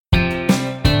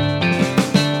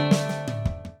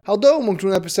Hello, welcome to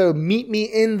an episode of Meet Me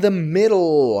in the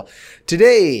Middle.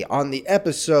 Today on the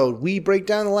episode, we break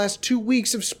down the last 2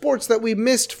 weeks of sports that we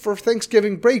missed for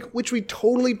Thanksgiving break, which we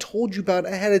totally told you about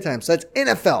ahead of time. So that's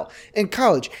NFL and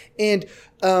college and,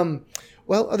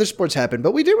 other sports happened,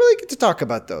 but we didn't really get to talk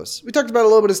about those. We talked about a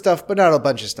little bit of stuff, but not a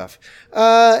bunch of stuff.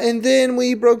 And then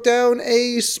we broke down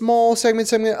a small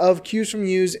segment of Cues from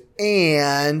Yous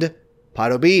and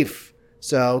pot of beef.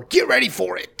 So get ready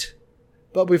for it.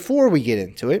 But before we get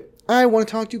into it, I want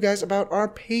to talk to you guys about our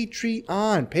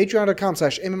Patreon.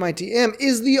 Patreon.com/MMITM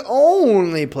is the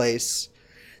only place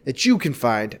that you can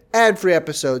find ad-free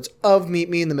episodes of Meet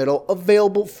Me in the Middle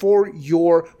available for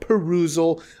your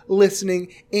perusal,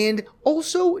 listening, and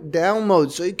also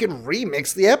download so you can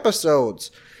remix the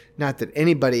episodes. Not that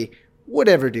anybody would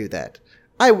ever do that.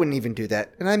 I wouldn't even do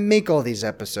that, and I make all these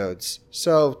episodes.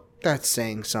 So that's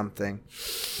saying something.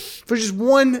 For just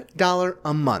 $1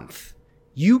 a month,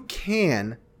 you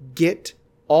can get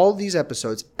all these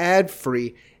episodes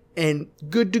ad-free and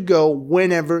good to go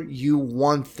whenever you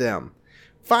want them.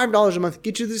 $5 a month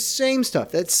gets you the same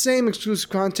stuff, that same exclusive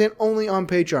content only on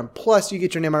Patreon. Plus, you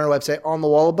get your name on our website, On the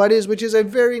Wall of Buddies, which is a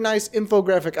very nice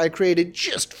infographic I created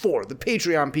just for the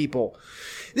Patreon people.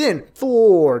 Then,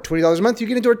 for $20 a month, you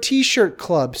get into our t-shirt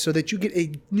club so that you get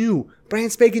a new,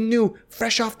 brand spanking new,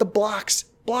 fresh off the blocks,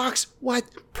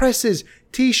 presses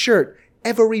t-shirt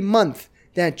every month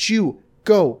that you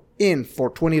go in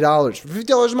for $20. For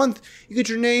 $50 a month, you get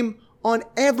your name on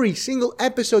every single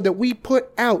episode that we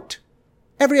put out.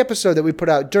 Every episode that we put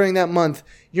out during that month,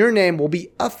 your name will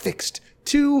be affixed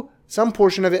to some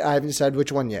portion of it. I haven't decided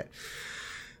which one yet.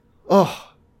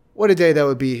 Oh, what a day that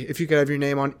would be if you could have your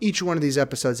name on each one of these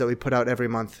episodes that we put out every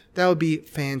month. That would be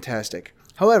fantastic.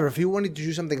 However, if you wanted to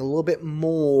do something a little bit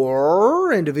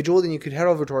more individual, then you could head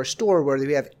over to our store where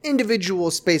we have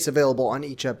individual space available on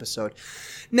each episode.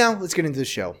 Now, let's get into the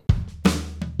show.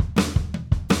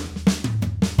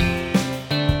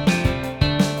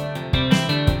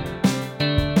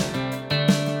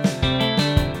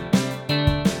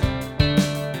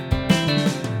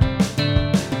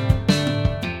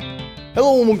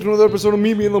 Hello and welcome to another episode of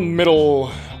Meet Me in the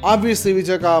Middle. Obviously, we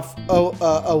took off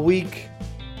a week.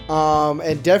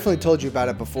 And definitely told you about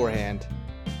it beforehand.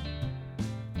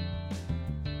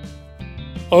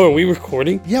 Oh, are we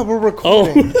recording? Yeah, we're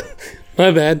recording. Oh,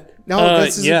 my bad. No,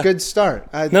 this is a good start.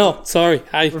 No, sorry.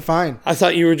 We're fine. I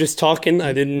thought you were just talking.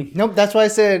 I didn't. Nope, that's why I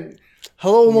said,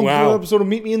 hello and welcome to another episode of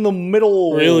Meet Me in the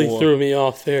Middle. Really threw me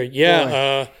off there.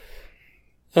 Yeah,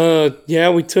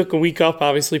 we took a week off,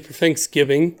 obviously, for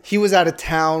Thanksgiving. He was out of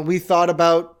town. We thought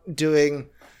about doing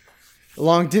a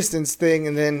long distance thing,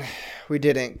 and then we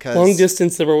didn't. Cause long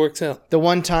distance never works out. The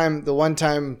one time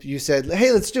you said,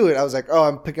 hey, let's do it. I was like, oh,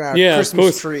 I'm picking out a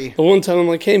Christmas tree. The one time I'm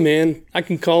like, hey, man, I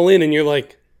can call in. And you're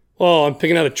like, well, I'm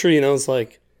picking out a tree. And I was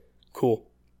like, cool.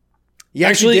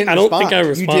 Actually, I don't think I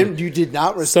responded. You did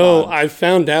not respond. So I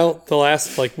found out the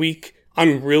last week,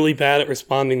 I'm really bad at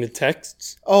responding to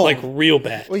texts. Oh. Like real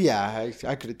bad. Well, yeah,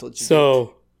 I could have told you.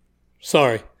 So,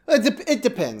 sorry. It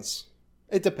depends.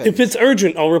 It depends. If it's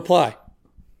urgent, I'll reply.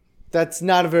 That's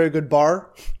not a very good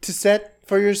bar to set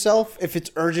for yourself. If it's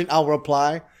urgent, I'll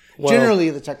reply. Well, generally,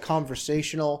 it's like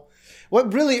conversational.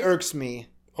 What really irks me...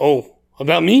 Oh,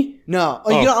 about me? No.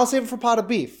 Oh. I'll save it for pot of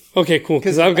beef. Okay, cool.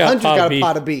 Because I've got Hunter's got a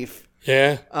pot of beef.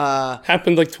 Yeah.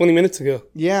 Happened like 20 minutes ago.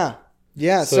 Yeah.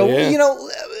 Yeah. So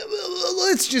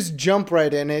let's just jump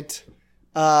right in it.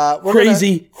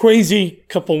 Crazy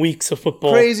couple weeks of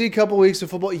football.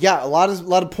 Yeah, a lot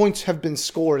of points have been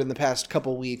scored in the past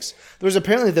couple weeks. There was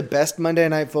apparently the best Monday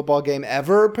Night Football game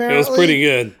ever, apparently. It was pretty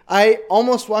good. I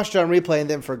almost watched it on replay and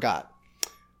then forgot.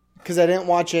 Because I didn't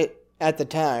watch it at the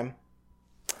time.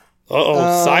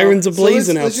 Sirens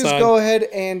ablazing outside. Let's just go ahead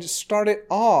and start it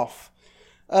off.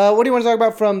 What do you want to talk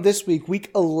about from this week?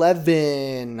 Week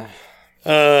 11.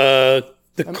 The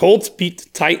Colts beat the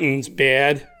Titans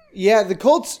bad. Yeah, the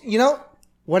Colts,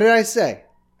 what did I say?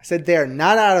 I said they're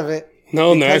not out of it.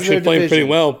 No, they're actually playing pretty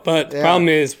well. But the problem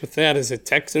is with that is the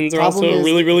Texans are also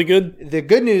really, really good. The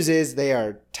good news is they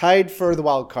are tied for the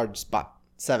wild card spot.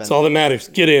 7. That's all that matters.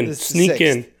 Get in. Sneak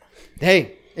in.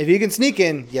 Hey, if you can sneak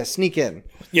in, sneak in.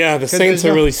 Yeah, the Saints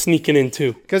are really sneaking in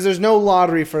too. Because there's no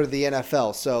lottery for the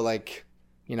NFL. So, the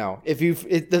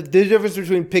difference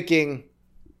between picking,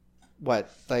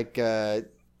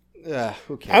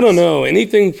 who cares? I don't know.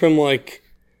 Anything from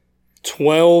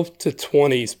 12 to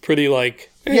 20 is pretty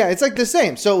Yeah, it's the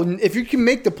same. So if you can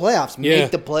make the playoffs, make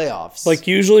the playoffs.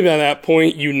 Usually by that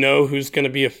point, you know who's going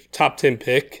to be a top 10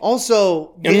 pick.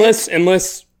 Also,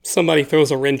 unless somebody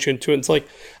throws a wrench into it. It's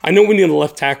I know we need a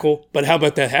left tackle, but how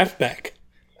about that halfback?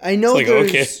 I know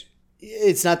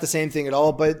it's not the same thing at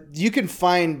all, but you can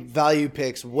find value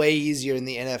picks way easier in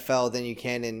the NFL than you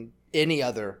can in any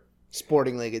other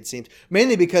sporting league, it seems.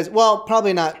 Mainly because, well,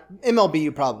 probably not. MLB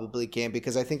you probably can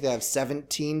because I think they have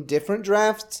 17 different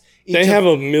drafts. They have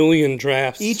a million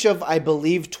drafts. Each of, I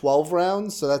believe, 12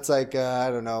 rounds. So that's like, I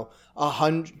don't know,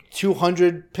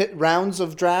 200 rounds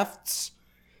of drafts.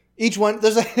 Each one,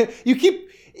 there's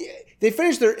they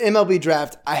finish their MLB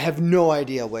draft. I have no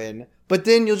idea when. But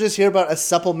then you'll just hear about a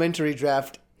supplementary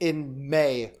draft in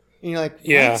May. And you're like, what?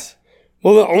 Yeah.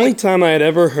 Well, the only time I had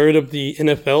ever heard of the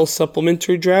NFL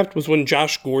supplementary draft was when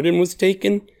Josh Gordon was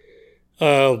taken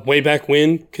way back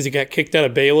when because he got kicked out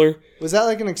of Baylor. Was that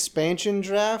like an expansion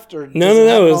draft? Or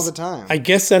No. All the time? I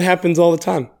guess that happens all the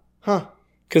time. Huh.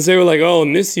 Because they were like, oh,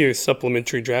 in this year's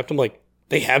supplementary draft. I'm like,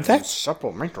 they have that?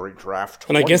 Supplementary draft.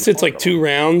 And I guess it's like 2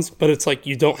 rounds, but it's like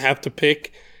you don't have to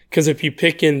pick. Because if you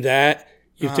pick in that,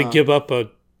 you have to give up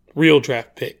a real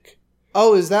draft pick.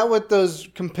 Oh, is that what those...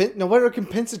 what are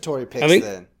compensatory picks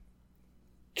then?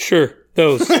 Sure,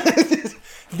 those.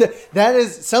 That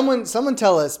is... Someone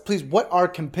tell us, please, what are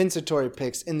compensatory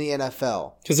picks in the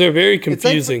NFL? Because they're very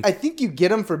confusing. I think you get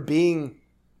them for being...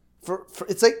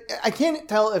 it's like... I can't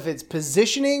tell if it's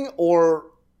positioning or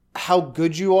how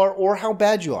good you are or how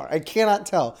bad you are. I cannot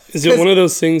tell. Is it one of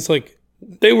those things like...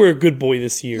 They were a good boy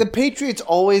this year. The Patriots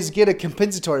always get a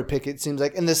compensatory pick, it seems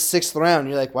like, in the 6th round.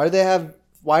 You're like, why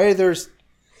are there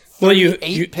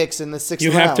 38 picks in the 6th round?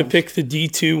 You have to pick the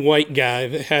D2 white guy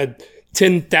that had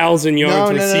 10,000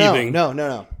 yards receiving.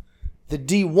 No. The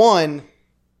D1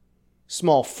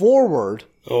 small forward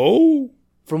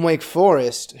from Wake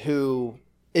Forest who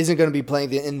isn't going to be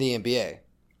playing in the NBA.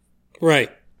 Right.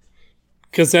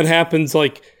 Because that happens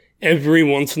like... every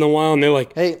once in a while, and they're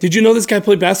like, hey, did you know this guy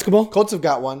played basketball? Colts have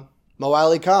got one. Mo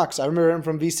Alley Cox. I remember him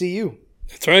from VCU.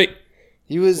 That's right.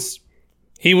 He was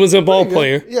a ball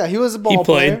player. Yeah, he was a ball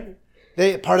player.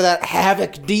 They part of that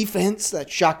havoc defense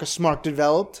that Shaka Smart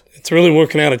developed. It's really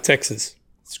working out at Texas.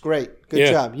 It's great.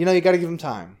 Good job. You got to give him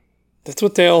time. That's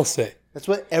what they all say. That's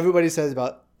what everybody says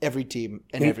about every team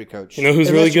and every coach. You know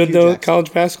who's really good, though, at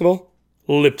college basketball?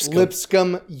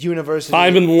 Lipscomb University.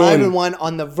 5-1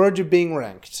 on the verge of being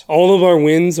ranked. All of our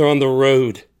wins are on the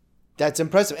road. That's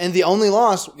impressive. And the only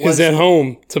loss was at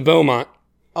home to Belmont.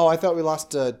 Oh, I thought we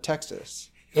lost to Texas.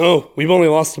 Oh, we've only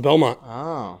lost to Belmont.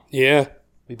 Oh. Yeah.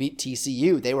 We beat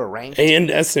TCU. They were ranked. And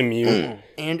SMU.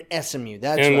 And SMU.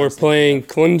 And we're playing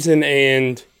Clemson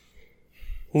and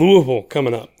Louisville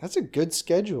coming up. That's a good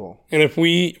schedule. And if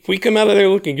we come out of there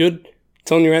looking good, I'm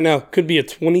telling you right now, it could be a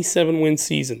 27-win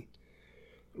season.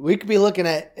 We could be looking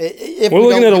at... We're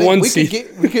looking at a 1 seed.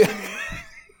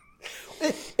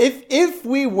 If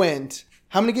we went...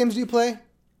 How many games do you play?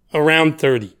 Around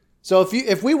 30. So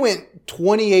if we went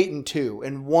 28-2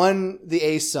 and won the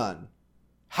A-Sun,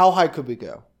 how high could we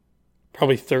go?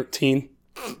 Probably 13.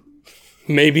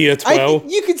 Maybe a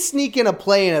 12. You could sneak in a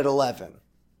play-in at 11.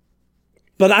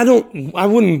 But I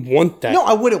wouldn't want that. No,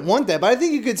 I wouldn't want that. But I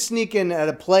think you could sneak in at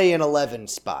a play-in 11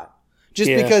 spot. Just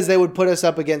because they would put us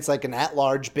up against like an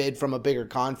at-large bid from a bigger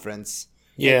conference.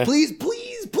 Yeah. Like,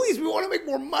 please, we want to make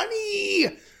more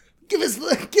money. Give us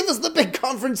the big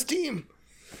conference team.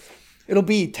 It'll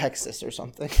be Texas or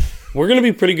something. We're going to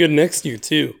be pretty good next year,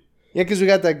 too. Yeah, because we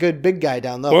got that good big guy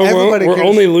down low. We're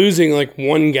only losing like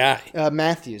one guy.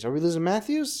 Matthews. Are we losing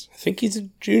Matthews? I think he's a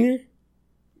junior.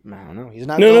 I don't know. He's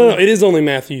not. No. It is only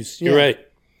Matthews. You're right.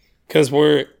 Because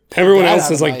everyone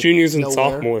else is like juniors and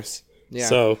sophomores. Yeah.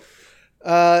 So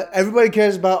everybody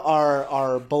cares about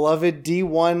our beloved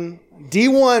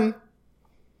D1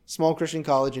 small Christian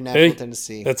college in Nashville,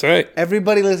 Tennessee. That's right.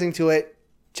 Everybody listening to it,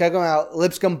 check them out.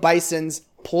 Lipscomb Bisons,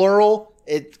 plural.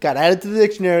 It got added to the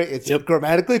dictionary. It's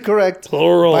grammatically correct.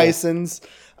 Plural. Bisons.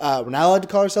 We're not allowed to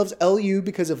call ourselves LU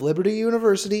because of Liberty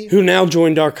University. Who now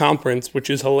joined our conference, which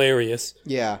is hilarious.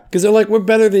 Yeah. Because they're like, we're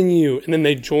better than you. And then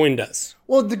they joined us.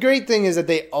 Well, the great thing is that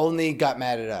they only got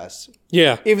mad at us.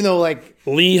 Yeah. Even though, like...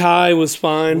 Lehigh was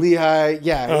fine. Lehigh,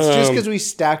 yeah. It's just because we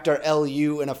stacked our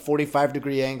LU in a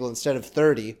 45-degree angle instead of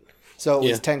 30. So it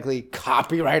was technically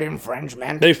copyright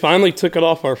infringement. They finally took it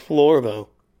off our floor, though.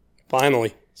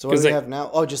 Finally. So what do we have now?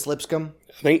 Oh, just Lipscomb?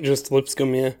 I think just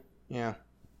Lipscomb, yeah. Yeah.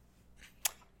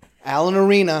 Allen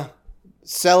Arena,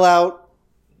 sellout,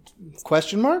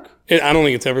 question mark? I don't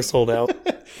think it's ever sold out.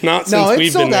 Not since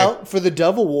we've been there. No, it's sold out for the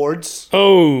Dove Awards.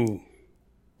 Oh.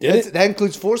 That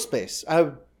includes floor space.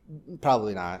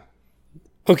 Probably not.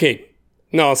 Okay.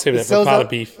 No, I'll save that for pot of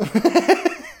beef.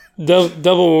 Dove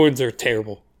Awards are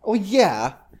terrible. Oh,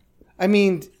 yeah. I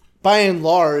mean, by and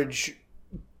large,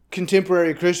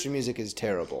 contemporary Christian music is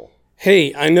terrible.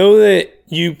 Hey, I know that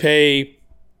you pay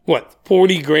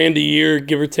 $40,000 a year,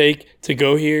 give or take, to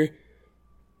go here.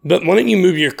 But why don't you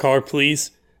move your car,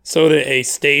 please, so that a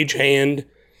stagehand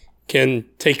can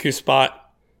take your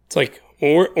spot? It's like,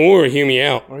 or hear me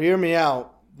out. Or hear me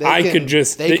out.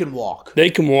 They can walk. They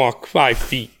can walk 5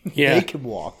 feet. Yeah, they can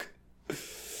walk.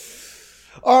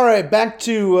 All right, back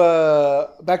to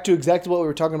exactly what we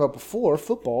were talking about before,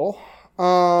 football.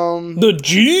 The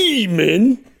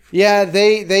G-men. Yeah,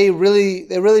 they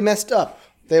really messed up.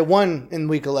 They won in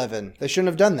week 11. They shouldn't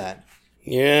have done that.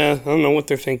 Yeah, I don't know what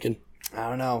they're thinking. I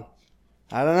don't know.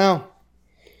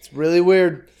 It's really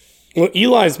weird. Well,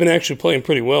 Eli's been actually playing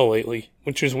pretty well lately,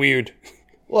 which is weird.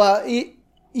 Well,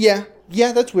 yeah,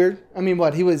 that's weird. I mean,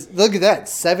 look at that,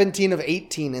 17 of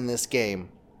 18 in this game.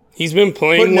 He's been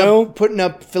playing well. Putting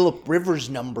up Phillip Rivers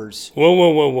numbers.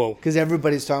 Whoa. Because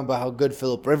everybody's talking about how good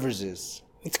Phillip Rivers is.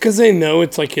 It's because they know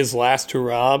it's like his last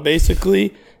hurrah,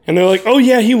 basically. And they're like, oh,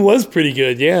 yeah, he was pretty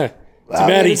good, yeah. Too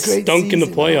bad he stunk in the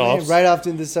playoffs. Right off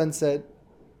into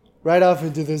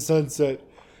the sunset.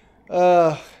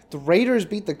 The Raiders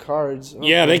beat the Cards.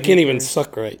 Yeah, they can't even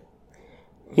suck right.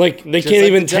 Like, they can't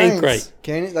even tank right.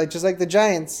 Just like the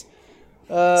Giants.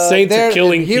 Saints are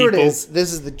killing people. Here it is.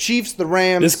 This is the Chiefs, the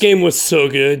Rams. This game was so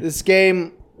good. This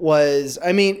game was,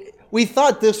 I mean, we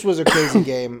thought this was a crazy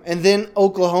game. And then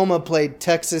Oklahoma played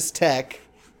Texas Tech,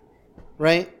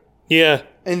 right? Yeah.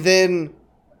 And then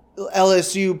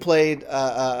LSU played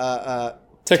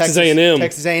Texas A&M.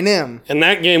 Texas A&M. And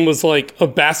that game was like a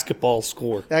basketball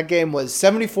score. That game was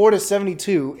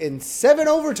 74-72 in 7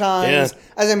 overtimes,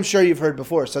 as I'm sure you've heard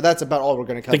before. So that's about all we're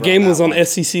going to cover. The game was on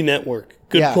SEC Network.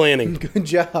 Good planning. Good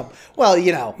job.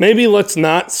 Well, maybe let's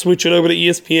not switch it over to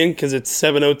ESPN because it's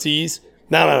 7 OTs.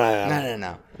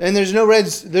 No. And there's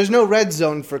no red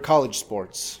zone for college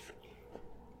sports.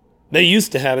 They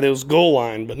used to have it. It was goal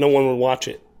line, but no one would watch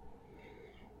it.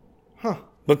 Huh.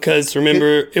 Because,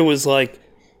 remember, it was like,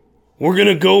 we're going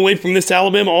to go away from this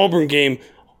Alabama-Auburn game.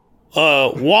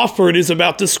 Wofford is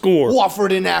about to score.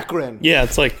 Wofford in Akron. Yeah,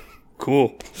 it's like,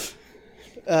 cool.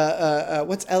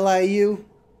 What's LIU?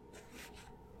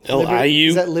 LIU?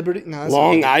 Is that Liberty? No.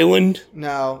 Long Island?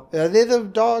 No. Are they the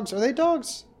dogs? Are they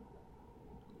dogs?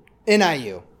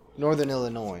 NIU. Northern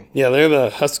Illinois. Yeah, they're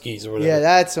the Huskies or whatever. Yeah,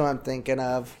 that's what I'm thinking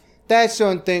of.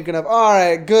 All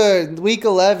right, good. Week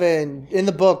 11 in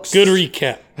the books. Good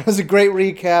recap. That was a great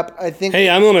recap. I think. Hey,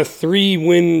 I'm on a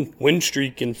 3-win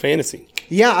streak in fantasy.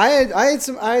 Yeah, I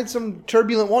had some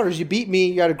turbulent waters. You beat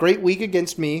me. You had a great week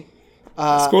against me.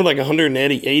 I scored like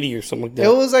 180 or something like that.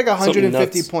 It was like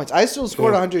 150 points. I still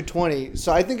scored 120,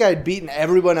 so I think I had beaten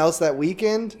everyone else that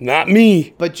weekend. Not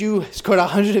me. But you scored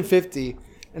 150,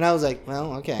 and I was like,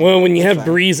 well, okay. Well, when you have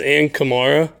Breeze and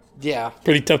Kamara, yeah,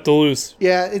 pretty tough to lose.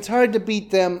 Yeah, it's hard to beat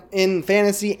them in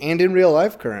fantasy and in real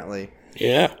life currently.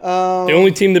 Yeah. The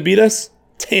only team to beat us,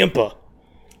 Tampa.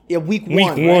 Yeah, week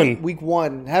one. Right? Week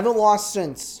 1. Haven't lost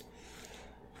since.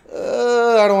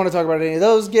 I don't want to talk about any of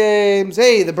those games.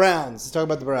 Hey, the Browns. Let's talk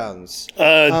about the Browns.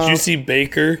 Juicy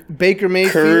Baker. Baker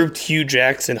Mayfield. Curved Hugh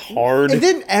Jackson hard. And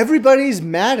then everybody's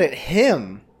mad at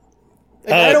him.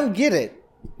 Like, I don't get it.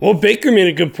 Well, Baker made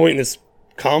a good point in this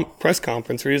press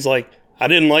conference where he was like, I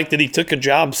didn't like that he took a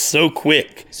job so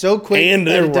quick. And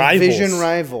they're rivals. Division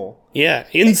rival. Yeah,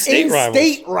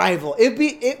 in-state rival.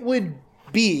 It would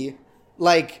be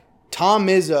like Tom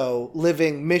Izzo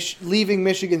leaving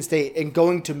Michigan State and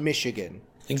going to Michigan.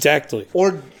 Exactly.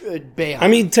 Or Bayham. I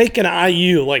mean, take an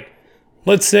IU. Like,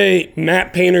 let's say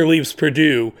Matt Painter leaves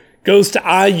Purdue, goes to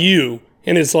IU,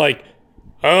 and is like,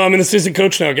 oh, I'm an assistant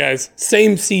coach now, guys.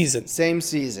 Same season.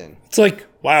 It's like,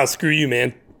 wow, screw you,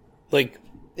 man. Like,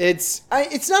 it's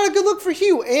not a good look for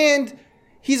Hugh, and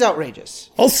he's outrageous.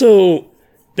 Also,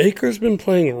 Baker's been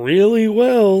playing really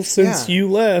well since you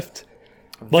left.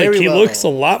 Like, he looks a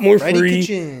lot more free.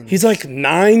 Kitchens. He's like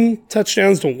 9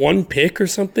 touchdowns to 1 pick or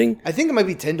something. I think it might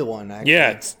be 10-1, actually.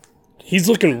 Yeah, he's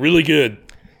looking really good.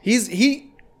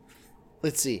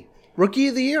 Let's see. Rookie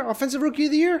of the year? Offensive Rookie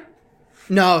of the year?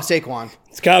 No, Saquon.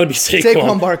 It's got to be Saquon.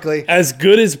 Saquon Barkley. As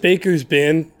good as Baker's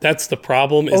been, that's the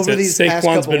problem, is Over that these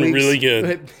Saquon's been really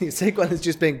good. Saquon has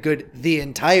just been good the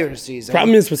entire season.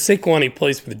 Problem is with Saquon, he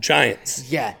plays for the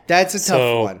Giants. Yeah, that's a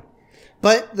tough one.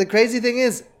 But the crazy thing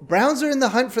is, Browns are in the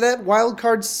hunt for that wild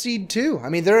card seed too. I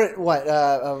mean, they're at what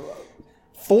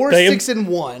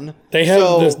 4-6-1. They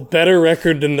have this better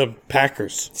record than the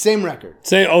Packers. Same record.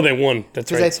 They won.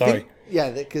 That's right. Sorry.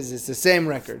 Because it's the same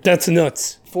record. That's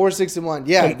nuts. 4-6-1.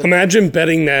 Yeah. Imagine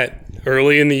betting that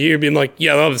early in the year, being like,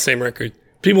 "Yeah, they'll have the same record."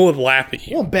 People would laugh at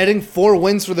you. Well, betting 4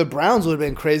 wins for the Browns would have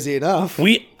been crazy enough.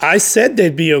 I said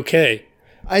they'd be okay.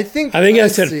 I think I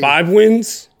said 5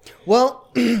 wins. Well,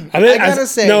 I gotta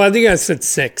say. No, I think I said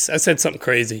 6. I said something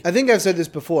crazy. I think I've said this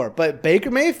before, but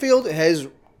Baker Mayfield has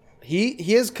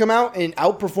come out and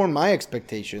outperformed my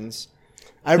expectations.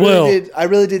 I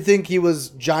really did think he was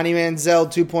Johnny Manziel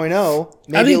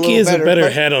 2.0. I think he has a better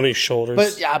head on his shoulders.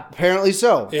 But yeah, apparently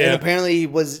so. Yeah. And apparently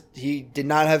he did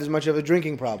not have as much of a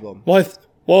drinking problem. My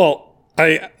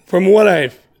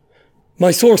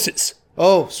sources.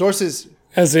 Oh, sources.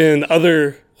 As in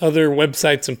other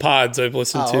websites and pods I've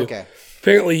listened to. Okay.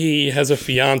 Apparently he has a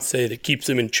fiance that keeps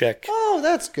him in check. Oh,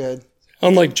 that's good.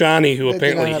 Unlike Johnny, who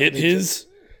apparently hit his.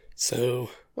 So.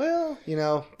 Well,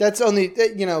 that's only,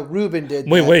 Ruben did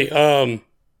that. Wait.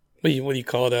 What do you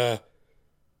call it?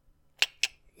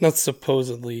 Not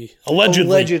supposedly.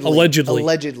 Allegedly. Well,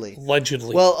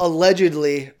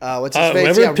 allegedly, what's his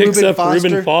face? Whoever picks up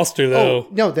Reuben Foster, though. Oh,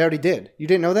 no, they already did. You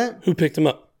didn't know that? Who picked him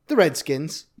up? The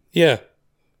Redskins. Yeah.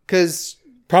 Because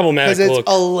it's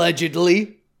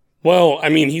allegedly. Well, I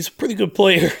mean, he's a pretty good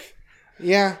player.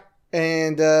 Yeah.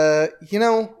 And,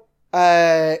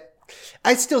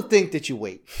 I still think that you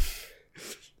wait.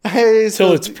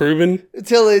 Until it's proven?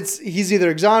 Until he's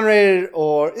either exonerated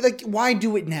or, why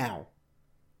do it now?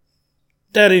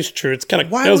 That is true. It's kind of,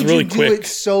 that was really quick. Why would you do it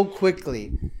so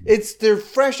quickly? They're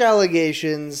fresh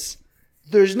allegations.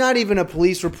 There's not even a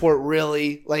police report,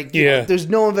 really. There's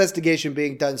no investigation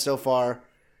being done so far.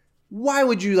 Why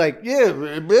would you,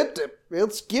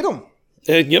 let's get them.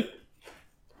 Yep.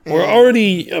 We're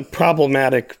already a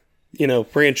problematic,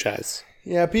 franchise.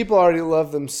 Yeah, people already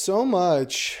love them so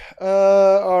much.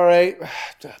 All right.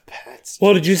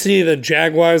 Well, did you see the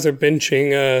Jaguars are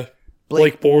benching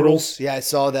Blake Bortles? Yeah, I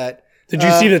saw that. Did you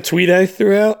see the tweet I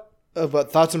threw out?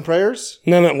 About thoughts and prayers?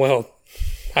 No.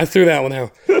 I threw that one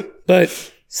out.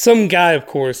 But some guy, of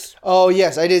course. Oh,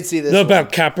 yes, I did see this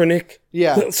about Kaepernick.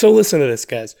 Yeah. So listen to this,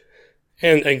 guys.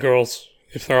 And girls,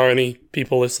 if there are any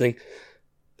people listening.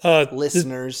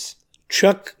 Listeners.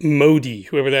 Chuck Modi,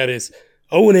 whoever that is.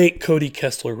 0-8 Cody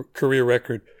Kessler career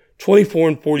record.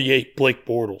 24-48 Blake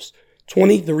Bortles.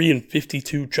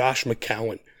 23-52 Josh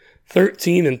McCown.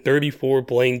 13-34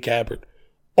 Blaine Gabbert.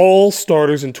 All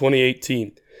starters in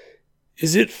 2018.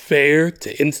 Is it fair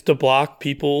to insta-block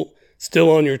people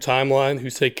still on your timeline who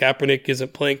say Kaepernick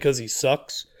isn't playing because he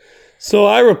sucks? So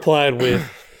I replied with,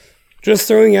 just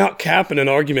throwing out Cap in an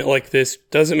argument like this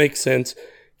doesn't make sense.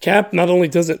 Cap not only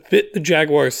doesn't fit the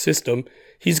Jaguars system,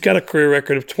 he's got a career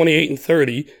record of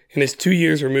 28-30 and is 2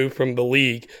 years removed from the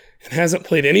league and hasn't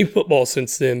played any football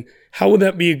since then. How would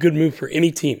that be a good move for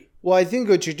any team? Well, I think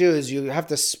what you do is you have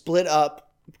to split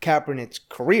up Kaepernick's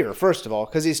career, first of all,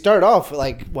 because he started off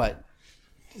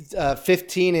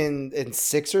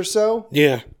 15-6 or so?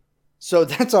 Yeah. So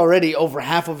that's already over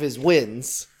half of his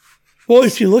wins. Well,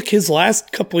 if you look his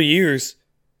last couple of years,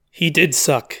 he did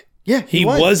suck. Yeah, he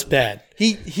was bad.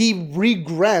 He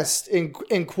regressed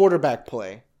in quarterback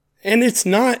play. And it's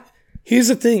not, here's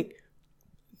the thing,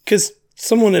 because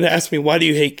someone had asked me, why do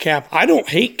you hate Cap? I don't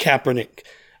hate Kaepernick.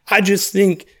 I just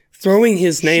think throwing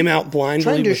his name out blindly.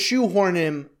 Trying to shoehorn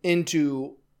him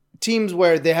into teams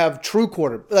where they have true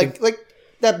quarterbacks. Like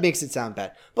that makes it sound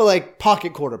bad. But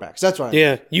pocket quarterbacks. That's what I mean.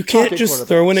 Yeah, you can't just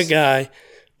throw in a guy.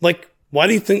 Why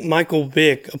do you think Michael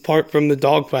Vick, apart from the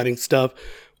dogfighting stuff,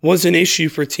 was an issue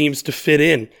for teams to fit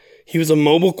in? He was a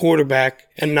mobile quarterback,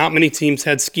 and not many teams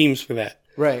had schemes for that.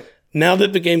 Right. Now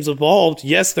that the game's evolved,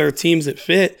 yes, there are teams that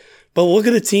fit, but look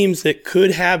at the teams that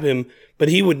could have him, but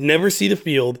he would never see the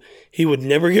field. He would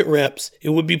never get reps. It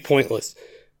would be pointless.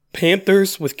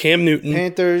 Panthers with Cam Newton.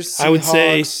 Seahawks, I would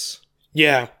say,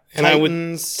 yeah.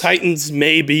 And Titans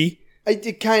maybe.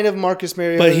 It kind of Marcus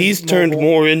Mariota. But he's turned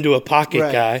more into a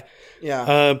pocket guy.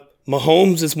 Yeah.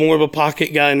 Mahomes is more of a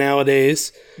pocket guy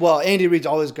nowadays. Well, Andy Reid's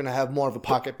always going to have more of a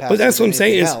pocket pass. But that's what I'm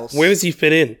saying is, where does he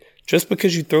fit in? Just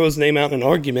because you throw his name out in an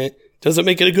argument doesn't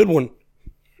make it a good one.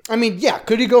 I mean, yeah,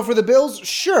 could he go for the Bills?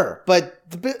 Sure, but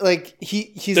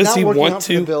he's not working out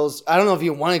for the Bills. I don't know if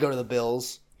you want to go to the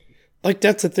Bills.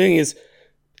 That's the thing is,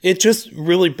 it just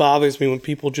really bothers me when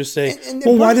people just say,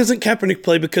 why doesn't Kaepernick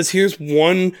play? Because here's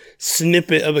one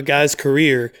snippet of a guy's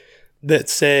career that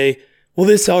say, well,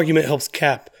 this argument helps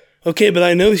Cap. Okay, but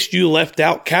I noticed you left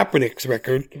out Kaepernick's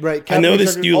record. Right. I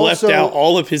noticed you left out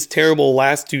all of his terrible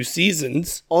last 2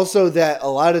 seasons. Also, that a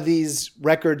lot of these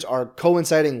records are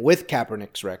coinciding with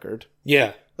Kaepernick's record.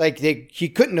 Yeah. He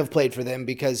couldn't have played for them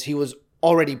because he was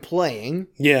already playing.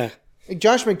 Yeah.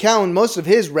 Josh McCown, most of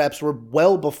his reps were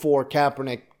well before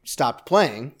Kaepernick stopped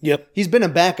playing. Yep. He's been a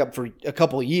backup for a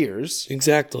couple of years.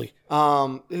 Exactly.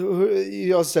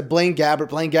 You also said Blaine Gabbert.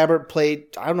 Blaine Gabbert played,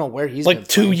 I don't know where he's been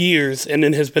 2 years and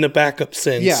then has been a backup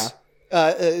since. Yeah.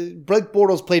 Blake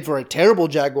Bortles played for a terrible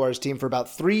Jaguars team for about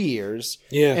 3 years.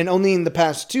 Yeah. And only in the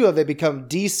past 2 have they become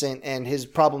decent, and his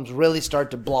problems really start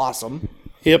to blossom.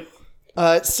 Yep.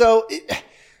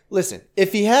 Listen,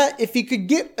 if he could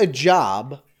get a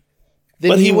job,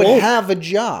 then he would have a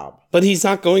job. But he's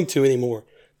not going to anymore.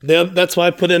 That's why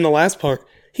I put in the last part.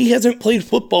 He hasn't played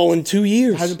football in 2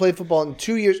 years. Hasn't played football in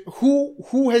 2 years.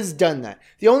 Who has done that?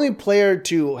 The only player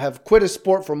to have quit a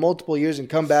sport for multiple years and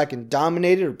come back and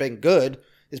dominated or been good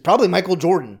is probably Michael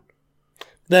Jordan.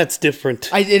 That's different.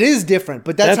 It is different,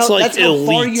 but that's how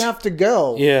far you have to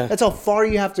go. Yeah. That's how far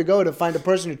you have to go to find a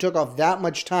person who took off that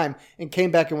much time and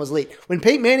came back and was late. When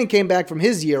Peyton Manning came back from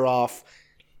his year off,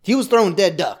 he was throwing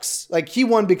dead ducks. Like, he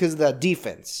won because of the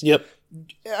defense. Yep.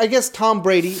 I guess Tom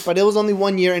Brady, but it was only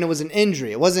 1 year and it was an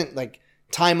injury. It wasn't like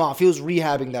time off. He was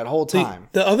rehabbing that whole time.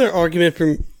 The other argument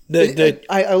from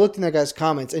I looked in that guy's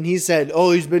comments and he said,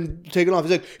 "Oh, he's been taking off."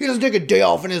 He's like, he doesn't take a day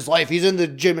off in his life. He's in the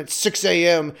gym at 6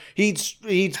 a.m. He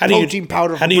eats protein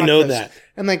powder. How do you know that?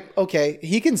 I'm like, okay,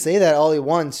 he can say that all he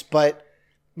wants, but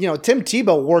Tim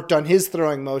Tebow worked on his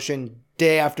throwing motion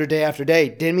day after day after day.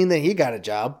 Didn't mean that he got a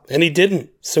job, and he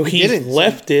didn't. So he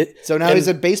left it. So now he's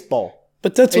at baseball.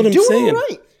 But that's what I'm saying.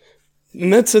 Right.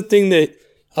 And that's the thing that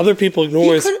other people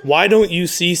ignore is why don't you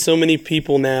see so many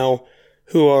people now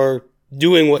who are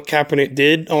doing what Kaepernick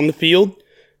did on the field?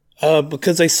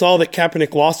 Because they saw that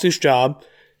Kaepernick lost his job,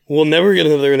 will never get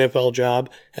another NFL job,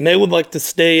 and they would like to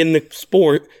stay in the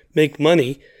sport, make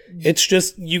money. It's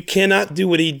just you cannot do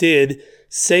what he did,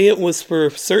 say it was for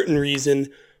a certain reason,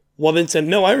 while then said,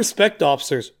 no, I respect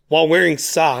officers, while wearing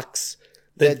socks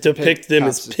that depict them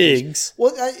as pigs.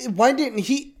 Well, why didn't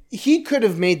he? He could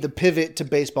have made the pivot to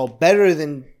baseball better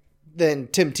than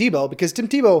Tim Tebow, because Tim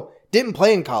Tebow didn't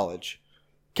play in college.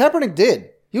 Kaepernick did.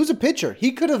 He was a pitcher.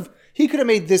 He could have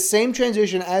made this same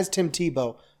transition as Tim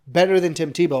Tebow better than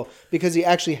Tim Tebow because he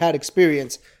actually had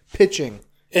experience pitching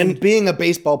and being a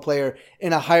baseball player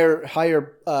in a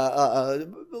higher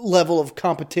level of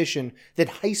competition than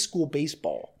high school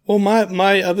baseball. Well,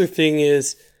 my other thing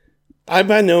is, I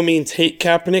by no means hate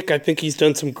Kaepernick. I think he's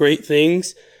done some great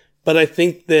things, but I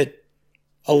think that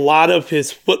a lot of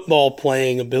his football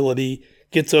playing ability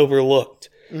gets overlooked.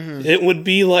 Mm-hmm. It would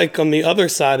be like on the other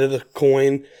side of the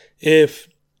coin if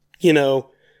you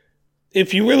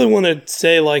really want to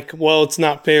say like, well, it's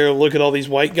not fair. Look at all these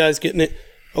white guys getting it.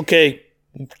 Okay,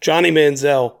 Johnny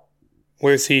Manziel,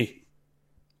 where's he?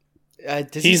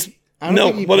 What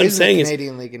I'm saying is,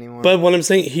 Canadian League anymore. But what I'm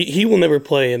saying, he will never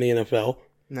play in the NFL.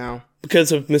 No.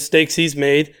 Because of mistakes he's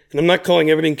made. And I'm not calling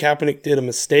everything Kaepernick did a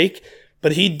mistake,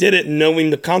 but he did it knowing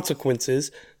the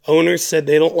consequences. Owners said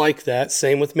they don't like that.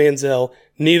 Same with Manziel.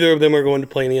 Neither of them are going to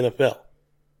play in the NFL.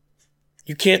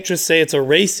 You can't just say it's a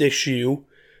race issue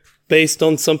based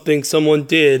on something someone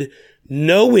did,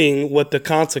 knowing what the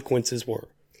consequences were.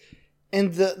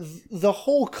 And the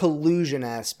whole collusion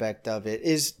aspect of it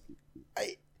is,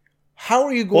 how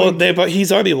are you going? Well, but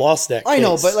he's already lost that case. I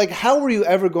know, but like, how are you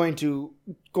ever going to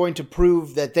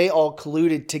prove that they all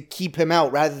colluded to keep him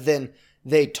out rather than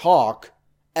they talk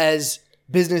as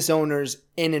business owners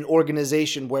in an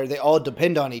organization where they all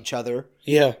depend on each other?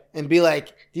 Yeah, and be like,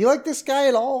 do you like this guy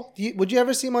at all? Would you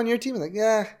ever see him on your team? And like,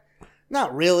 yeah,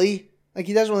 not really. Like,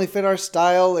 he doesn't really fit our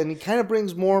style, and he kind of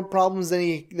brings more problems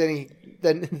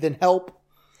than help.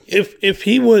 If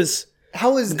he was,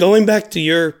 going back to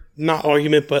your not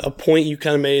argument, but a point you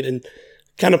kind of made and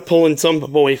kind of pulling some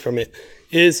away from it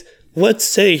is, let's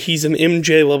say he's an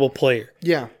MJ level player.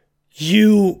 Yeah,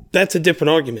 that's a different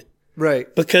argument,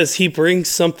 right? Because he brings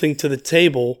something to the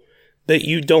table that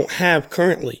you don't have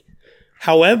currently.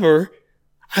 However,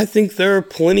 I think there are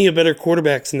plenty of better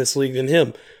quarterbacks in this league than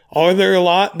him. Are there a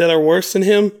lot that are worse than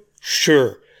him?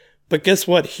 Sure. But guess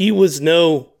what? He was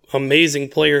no amazing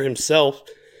player himself.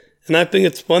 And I think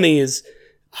it's funny is,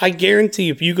 I guarantee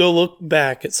if you go look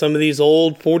back at some of these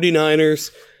old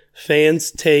 49ers fans'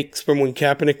 takes from when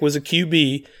Kaepernick was a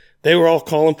QB, they were all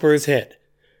calling for his head.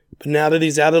 But now that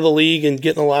he's out of the league and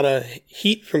getting a lot of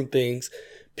heat from things,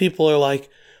 people are like,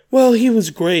 well, he was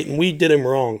great and we did him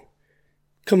wrong.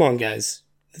 Come on, guys.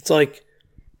 It's like,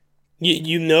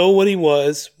 you know what he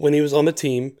was when he was on the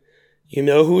team. You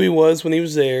know who he was when he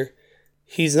was there.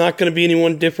 He's not going to be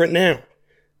anyone different now.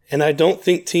 And I don't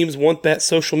think teams want that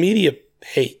social media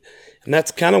hate. And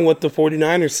that's kind of what the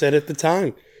 49ers said at the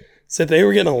time. Said they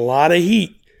were getting a lot of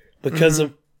heat because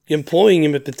of employing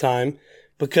him at the time,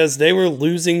 because they were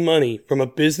losing money. From a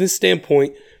business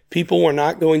standpoint, people were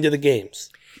not going to the games.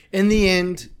 In the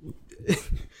end,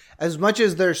 as much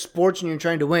as they're sports and you're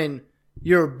trying to win,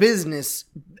 you're a business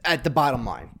at the bottom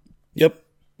line. Yep.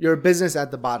 You're a business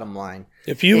at the bottom line.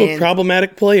 If you're a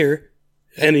problematic player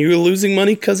and you're losing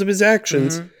money because of his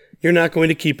actions, you're not going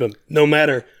to keep him, no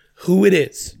matter who it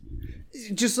is.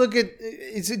 Just look at,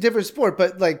 it's a different sport,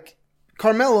 but like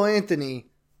Carmelo Anthony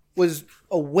was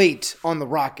a weight on the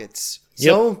Rockets.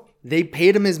 So they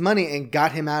paid him his money and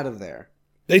got him out of there.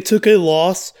 They took a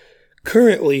loss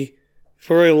currently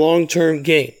for a long-term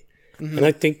gain. Mm-hmm. And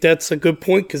I think that's a good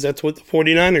point because that's what the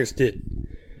 49ers did.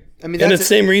 I mean, that's the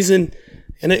same reason,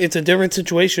 and it's a different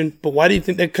situation, but why do you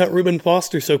think they cut Reuben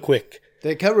Foster so quick?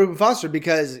 They cut Reuben Foster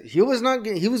because he was going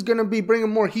to be bringing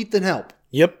more heat than help.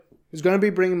 Yep. He was going to be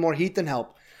bringing more heat than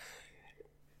help.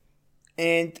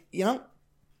 And, you know,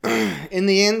 in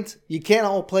the end, you can't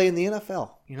all play in the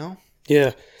NFL, you know?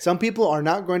 Yeah. Some people are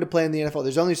not going to play in the NFL.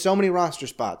 There's only so many roster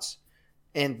spots.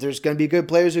 And there's going to be good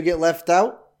players who get left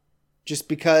out just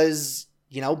because,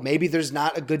 you know, maybe there's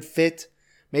not a good fit.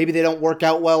 Maybe they don't work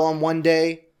out well on one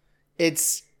day.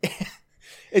 It's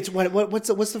what's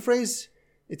the phrase?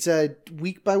 It's a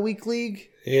week by week league.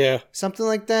 Yeah. Something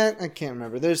like that. I can't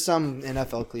remember. There's some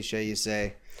NFL cliche you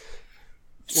say.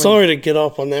 Sorry to get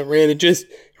off on that rant. It just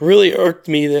really irked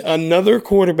me that another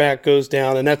quarterback goes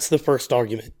down, and that's the first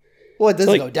argument. Well, it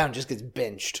doesn't go down; it just gets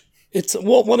benched. It's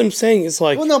what I'm saying is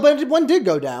like. Well, no, but one did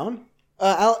go down.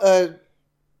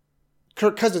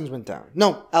 Kirk Cousins went down.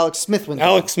 No, Alex Smith went down.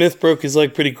 Alex Smith broke his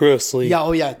leg pretty grossly.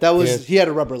 Yeah, that was he had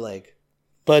a rubber leg.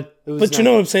 But you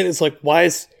know what I'm saying? It's like why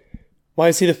is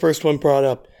he the first one brought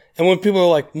up? And when people are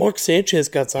like, Mark Sanchez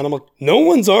got signed, I'm like, no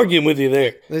one's arguing with you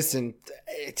there. Listen,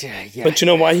 yeah. But you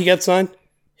know why he got signed?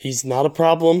 He's not a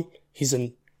problem. He's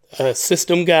a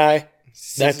system guy.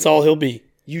 That's all he'll be.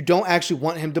 You don't actually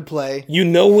want him to play. You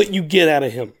know what you get out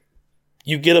of him.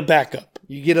 You get a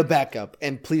backup.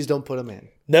 And please don't put him in.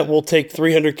 That will take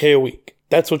 $300K a week.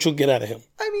 That's what you'll get out of him.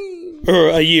 I mean... Or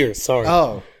a year, sorry.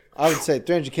 Oh, I would say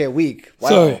 $300K a week. Wow.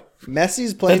 Sorry.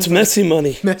 Messi's playing... That's messy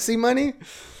money. Messy money?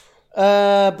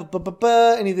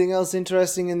 Anything else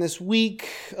interesting in this week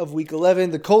of week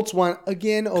 11? The Colts won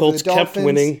again over the Dolphins. Colts kept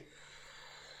winning.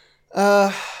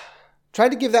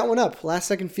 Tried to give that one up. Last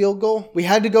second field goal. We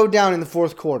had to go down in the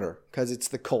fourth quarter because it's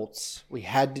the Colts. We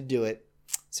had to do it.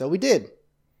 So we did.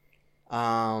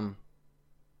 I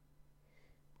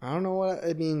don't know what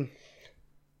I mean.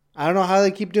 I don't know how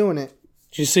they keep doing it.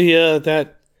 Did you see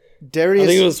that? Darius, I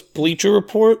think it was Bleacher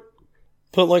Report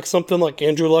put like something like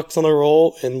Andrew Luck's on the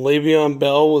roll, and Le'Veon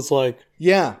Bell was like,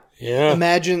 yeah.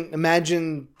 Imagine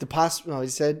the possible. Oh, he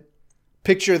said,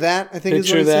 picture that. I think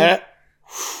picture is what he that.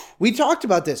 Said. We talked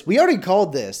about this. We already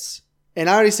called this, and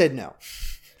I already said no.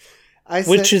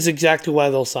 Which is exactly why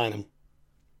they'll sign him.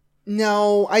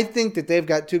 No, I think that they've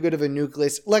got too good of a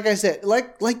nucleus. Like I said,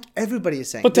 like everybody is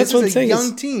saying. But that's what I'm saying. This is a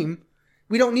young team.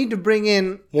 We don't need to bring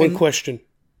in... One question.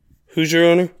 Who's your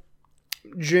owner?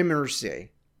 Jim Irsay.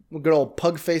 Good old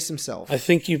pug face himself. I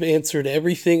think you've answered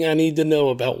everything I need to know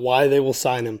about why they will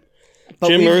sign him. But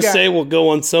Jim Irsay will go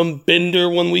on some bender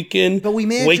one weekend, but we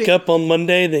may wake up on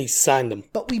Monday, they signed him.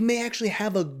 But we may actually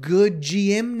have a good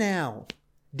GM now.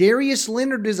 Darius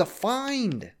Leonard is a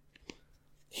find.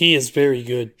 He is very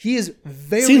good. He is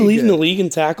very good. Is he leading the league in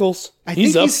tackles? I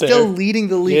think he's still leading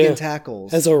the league in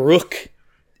tackles. As a rook.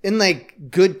 In,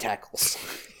 like, good tackles.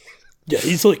 Yeah,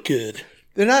 he's, like, good.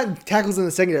 They're not tackles in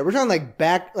the secondary. We're talking,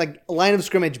 like line of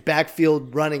scrimmage,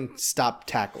 backfield, running stop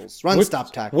tackles.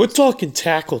 Stop tackles. We're talking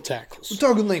tackles. We're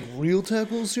talking, like, real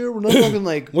tackles here. We're not talking,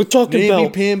 like, we're talking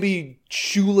namby-pamby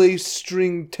shoelace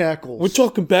string tackles. We're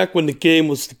talking back when the game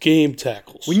was the game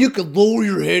tackles. When you could lower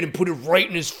your head and put it right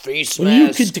in his face mask. When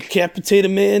you could decapitate a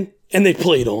man, and they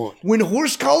played on. When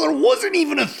horse collar wasn't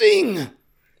even a thing.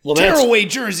 Well, tearaway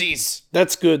jerseys.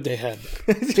 That's good they had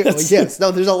that. Yes. No,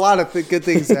 there's a lot of good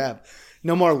things to have.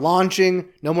 No more launching.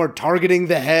 No more targeting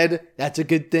the head. That's a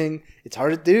good thing. It's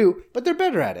hard to do, but they're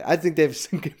better at it. I think they've...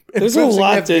 There's a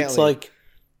lot that's like...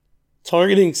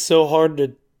 Targeting's so hard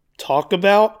to talk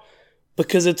about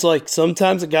because it's like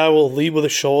sometimes a guy will lead with a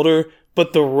shoulder,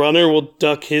 but the runner will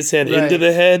duck his head into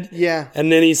the head. Yeah.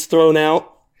 And then he's thrown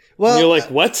out. Well, and you're like,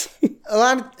 what?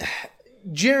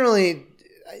 Generally...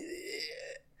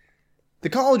 The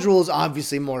college rule is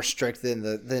obviously more strict than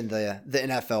the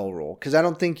NFL rule because I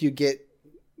don't think you get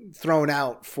thrown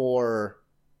out for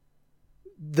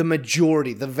the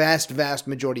vast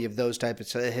majority of those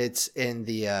types of hits in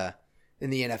the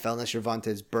NFL unless you're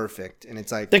Vontaze Burfict, and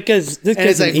it's like that guy's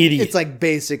an idiot. It's like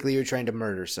basically you're trying to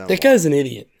murder someone. That guy's an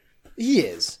idiot. He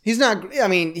is. He's not. I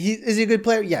mean, is he a good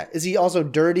player? Yeah. Is he also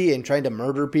dirty and trying to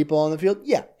murder people on the field?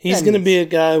 Yeah. He's going to be a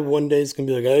guy one day. He's going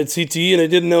to be like, I had CTE and I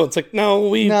didn't know. It's like, no,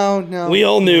 we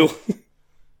all knew.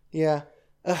 Yeah.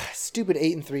 Stupid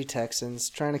 8-3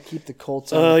 Texans trying to keep the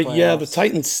Colts on the playoffs. Yeah, the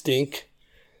Titans stink.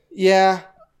 Yeah.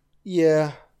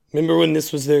 Remember when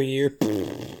this was their year?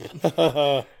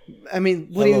 I mean,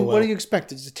 what do you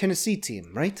expect? It's a Tennessee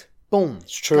team, right? Boom.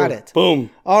 It's true. Got it. Boom.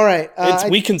 All right.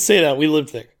 We can say that. We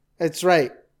lived there. That's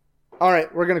right. All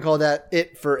right. We're going to call that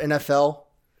it for NFL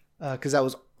because that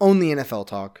was only NFL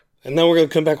talk. And now we're going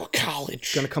to come back with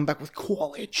college. Going to come back with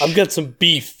college. I've got some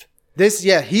beef.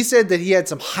 He said that he had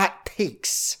some hot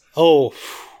takes. Oh.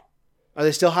 Are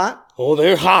they still hot? Oh,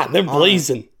 they're hot. They're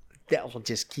blazing. Yeah, we'll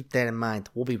just keep that in mind.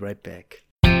 We'll be right back.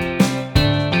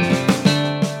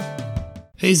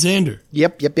 Hey, Xander.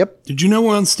 Yep. Did you know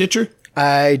we're on Stitcher?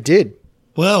 I did.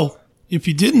 Well, if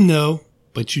you didn't know,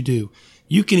 but you do,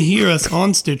 you can hear us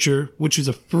on Stitcher, which is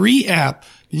a free app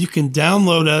that you can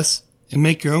download us and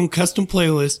make your own custom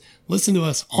playlist. Listen to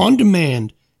us on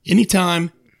demand,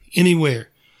 anytime, anywhere.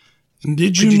 And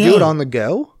did you know? Do it on the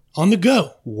go? On the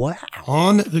go. Wow.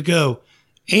 On the go.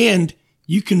 And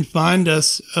you can find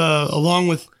us along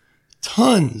with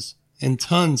tons and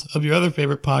tons of your other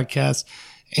favorite podcasts.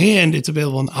 And it's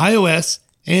available on iOS,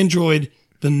 Android,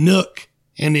 the Nook,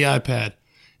 and the iPad.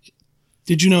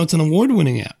 Did you know it's an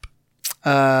award-winning app?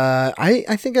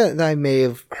 I think I may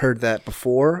have heard that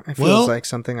before. It feels like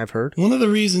something I've heard. One of the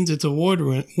reasons it's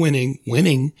award-winning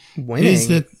is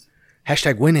that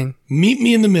 #winning. Meet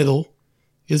Me in the Middle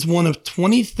is one of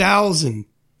 20,000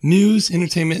 news,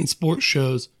 entertainment, and sports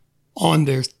shows on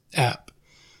their app.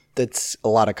 That's a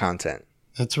lot of content.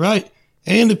 That's right.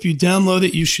 And if you download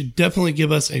it, you should definitely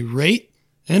give us a rate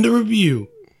and a review.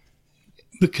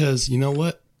 Because you know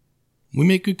what? We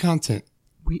make good content.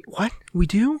 We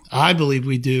do? I believe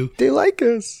we do. They like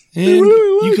us. And they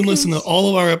really you can listen to all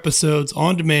of our episodes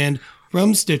on demand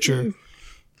from Stitcher.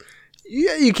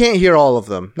 Yeah, you can't hear all of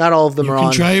them. Not all of them are on. You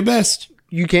can try your best.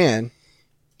 You can.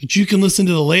 But you can listen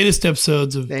to the latest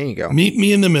episodes of there you go. Meet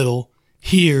Me in the Middle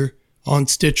here on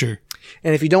Stitcher.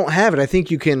 And if you don't have it, I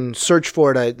think you can search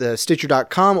for it at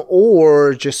Stitcher.com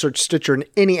or just search Stitcher in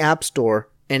any app store,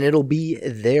 and it'll be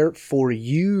there for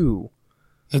you.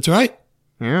 That's right.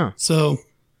 Yeah. So,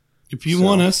 if you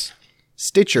want us...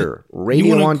 Stitcher,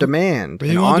 radio on demand,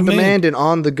 and on demand and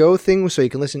on the go thing so you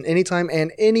can listen anytime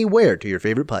and anywhere to your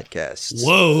favorite podcasts.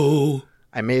 Whoa.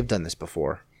 I may have done this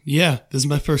before. Yeah, this is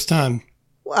my first time.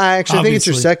 Well, I think it's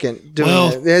your second doing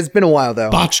it. It's been a while, though.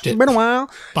 Botched it. It's been a while.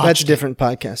 That's a different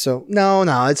podcast. So, no,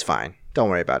 it's fine. Don't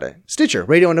worry about it. Stitcher,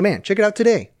 radio on demand. Check it out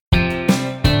today.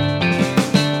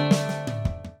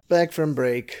 Back from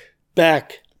break.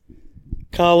 Back.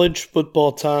 College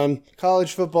football time.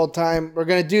 College football time. We're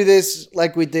going to do this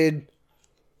like we did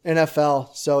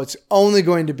NFL. So, it's only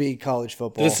going to be college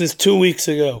football. This is 2 weeks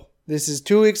ago. This is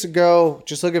 2 weeks ago.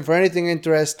 Just looking for anything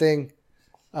interesting.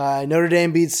 Notre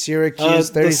Dame beats Syracuse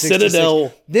 36-6. The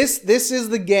Citadel. This is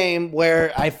the game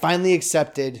where I finally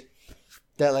accepted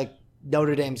that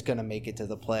Notre Dame's gonna make it to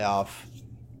the playoff.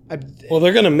 Well,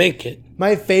 they're gonna make it.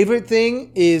 My favorite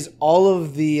thing is all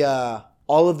of the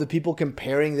people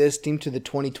comparing this team to the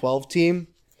 2012 team.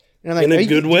 And I'm like, in a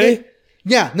good way?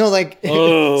 Yeah, no,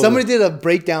 somebody did a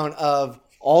breakdown of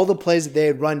all the plays that they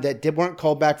had run that weren't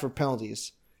called back for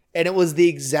penalties. And it was the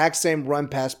exact same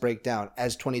run-pass breakdown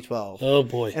as 2012. Oh,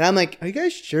 boy. And I'm like, are you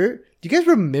guys sure? Do you guys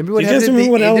remember what happened at the end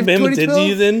of 2012? Do you guys remember what Alabama did to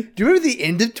you then? Do you remember the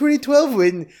end of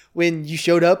 2012 when you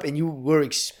showed up and you were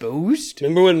exposed?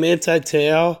 Remember when Manti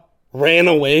Te'o ran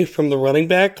away from the running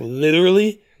back,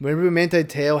 literally? Remember when Manti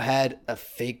Te'o had a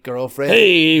fake girlfriend?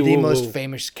 Hey, the most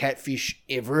famous catfish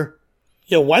ever?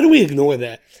 Yeah, why do we ignore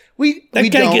that? That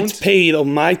guy gets paid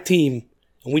on my team,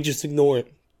 and we just ignore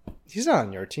it. He's not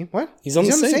on your team. What? He's on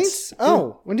the Saints. Oh,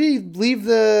 yeah. When did he leave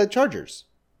the Chargers?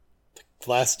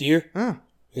 Last year. Oh.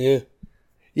 Yeah.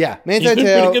 Yeah. He's been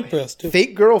pretty good for us, too.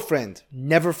 Fake girlfriend.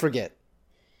 Never forget.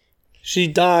 She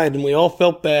died, and we all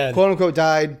felt bad. Quote, unquote,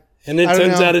 died. And it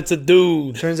turns out it's a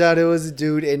dude. Turns out it was a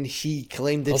dude, and he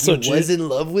claimed that he was in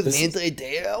love with Manti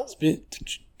Te'o. Did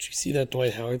you see that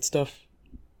Dwight Howard stuff?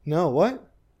 No, what?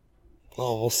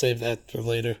 Oh, we'll save that for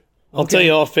later. I'll tell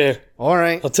you off air. All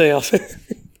right. I'll tell you off air.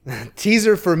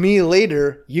 Teaser for me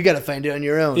later. You got to find it on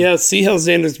your own. Yeah, see how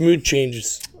Xander's mood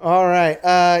changes. All right.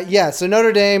 So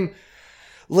Notre Dame,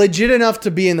 legit enough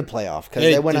to be in the playoff because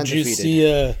they went undefeated. Did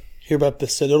you hear about the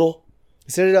Citadel?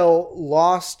 Citadel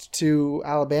lost to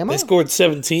Alabama? They scored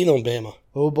 17 on Bama.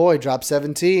 Oh, boy. Dropped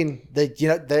 17. That chink in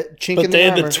the armor. But they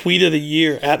had the tweet of the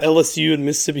year at LSU and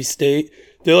Mississippi State.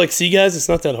 They're like, see, guys, it's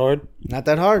not that hard. Not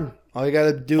that hard. All you got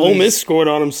to do Ole Miss scored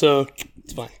on them, so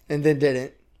it's fine. And then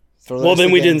didn't. Well,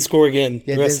 then we didn't score again.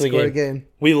 Yeah, the rest of the game.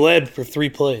 We led for 3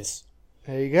 plays.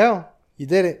 There you go. You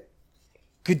did it.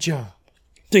 Good job.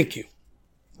 Thank you.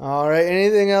 All right.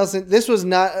 Anything else? This was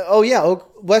not. Oh, yeah.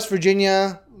 West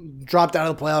Virginia dropped out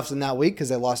of the playoffs in that week because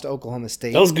they lost to Oklahoma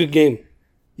State. That was a good game.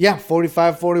 Yeah,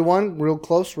 45-41. Real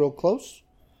close, real close.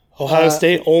 Ohio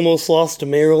State almost lost to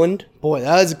Maryland. Boy,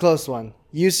 that was a close one.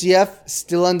 UCF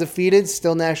still undefeated,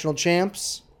 still national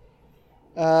champs.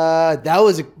 Look at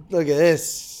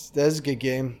this. That was a good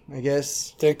game, I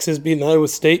guess. Texas beating Iowa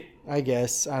State. I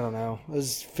guess. I don't know. It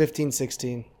was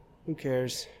 15-16. Who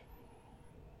cares?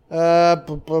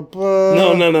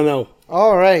 No.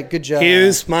 All right, good job.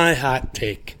 Here's my hot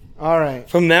take. All right.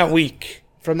 From that week.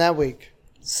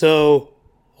 So,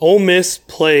 Ole Miss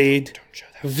played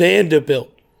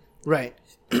Vanderbilt. Right.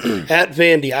 At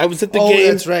Vandy. I was at the game.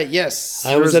 Oh, that's right, yes.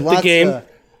 I was at the game.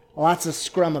 Lots of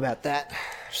scrum about that.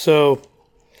 So,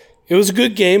 it was a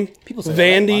good game. People say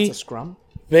Vandy, lots of scrum.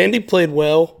 Vandy played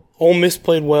well. Ole Miss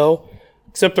played well.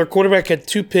 Except our quarterback had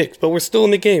 2 picks, but we're still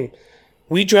in the game.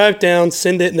 We drive down,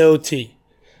 send it in OT.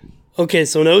 Okay,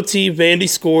 so in OT, Vandy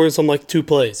scores on like 2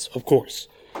 plays, of course.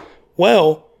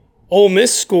 Well, Ole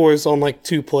Miss scores on like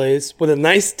 2 plays with a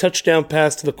nice touchdown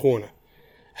pass to the corner.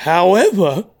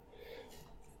 However,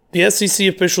 the SEC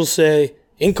officials say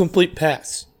incomplete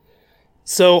pass.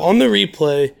 So on the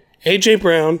replay, A.J.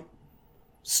 Brown,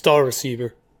 star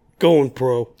receiver, going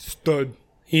pro. Stud.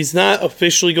 He's not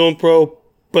officially going pro,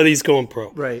 but he's going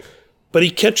pro. Right. But he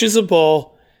catches a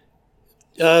ball,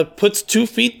 puts 2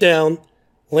 feet down,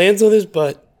 lands on his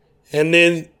butt, and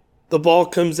then the ball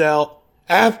comes out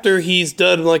after he's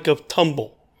done like a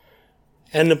tumble.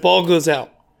 And the ball goes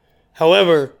out.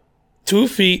 However, 2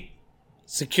 feet,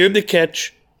 secured the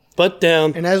catch, butt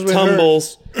down, and as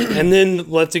tumbles, and then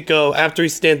lets it go after he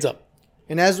stands up.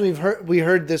 And as we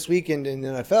heard this weekend in the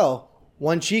NFL,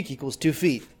 1 cheek equals 2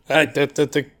 feet.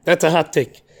 That's a hot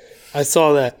take. I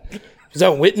saw that. Was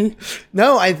that Witten?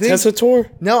 No, I think Tessitore?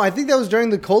 No, I think that was during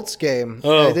the Colts game.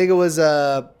 Oh. I think it was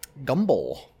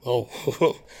Gumbel.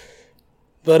 Oh.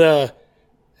 But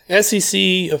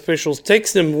SEC officials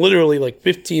takes them literally like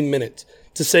 15 minutes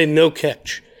to say no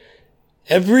catch.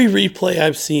 Every replay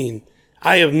I've seen,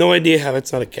 I have no idea how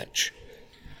it's not a catch.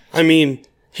 I mean,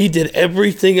 he did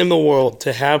everything in the world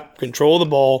to have control of the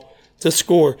ball, to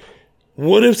score.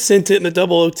 Would have sent it in a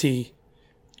double OT.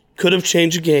 Could have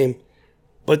changed the game.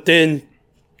 But then,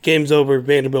 game's over,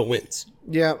 Vanderbilt wins.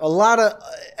 Yeah, a lot of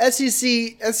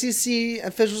SEC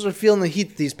officials are feeling the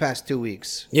heat these past 2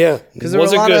 weeks. Yeah, because there were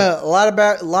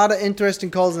a lot of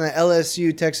interesting calls in the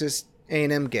LSU Texas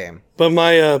A&M game. But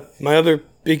my other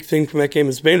big thing from that game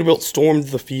is Vanderbilt stormed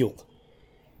the field.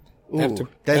 Ooh,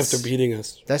 after beating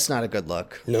us. That's not a good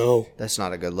look. No. That's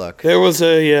not a good look. There was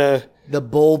a... the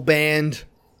Bowl Band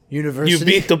University. You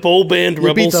beat the Bowl Band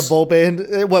Rebels. You beat the Bowl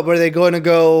Band. What, were they going to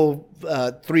go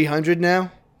 300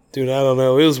 now? Dude, I don't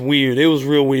know. It was weird. It was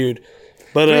real weird.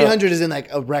 But 300 is in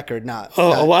like a record, not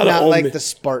a lot of like the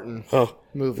Spartan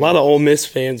movie. A lot of Ole Miss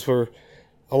fans were...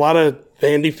 A lot of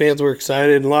Vandy fans were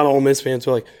excited, and a lot of Ole Miss fans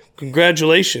were like,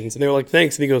 congratulations. And they were like,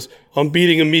 thanks. And he goes, I'm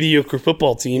beating a mediocre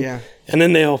football team. Yeah. And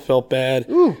then they all felt bad.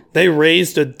 Ooh. They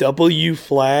raised a W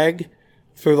flag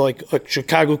for like a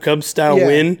Chicago Cubs style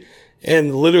win.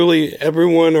 And literally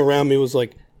everyone around me was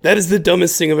like, that is the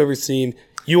dumbest thing I've ever seen.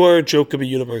 You are a joke of a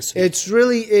university. It's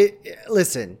really,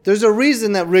 listen, there's a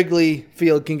reason that Wrigley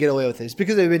Field can get away with it. It's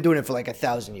because they've been doing it for like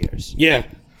 1,000 years. Yeah.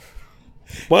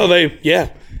 Well, yeah.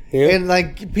 And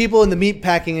like people in the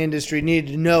meatpacking industry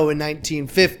needed to know in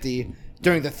 1950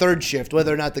 during the third shift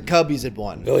whether or not the Cubbies had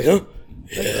won. They're like, huh?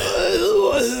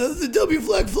 The W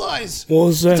flag flies.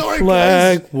 Was that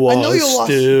flag was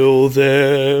still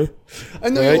there? I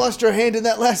know you lost your hand in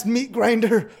that last meat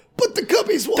grinder, but the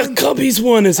Cubbies won. The Cubbies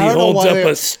won as he holds up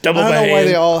a stub of a hand. I don't know why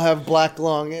they all have black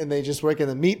lung and they just work in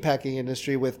the meatpacking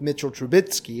industry with Mitchell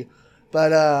Trubisky.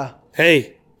 But,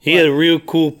 hey, he had a real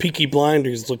cool Peaky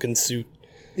Blinders looking suit.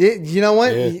 You know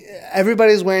what? Yeah.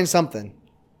 Everybody's wearing something.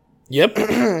 Yep.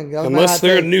 Unless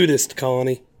they're a nudist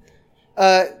colony.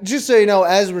 Just so you know,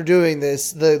 as we're doing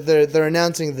this, they're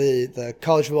announcing the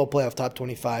college football playoff top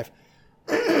 25.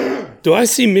 Do I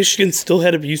see Michigan still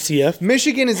ahead of UCF?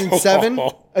 Michigan is in 7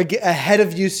 ahead of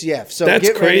UCF. So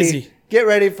that's crazy. Get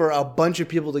ready for a bunch of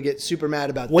people to get super mad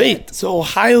about that. Wait, so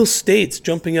Ohio State's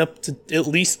jumping up to at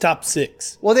least top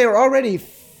 6. Well, they were already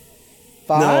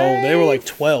 5. No, they were like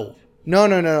 12.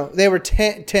 No. They were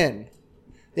 10.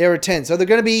 They were 10. So they're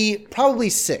going to be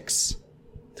probably 6.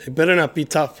 They better not be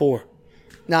top 4.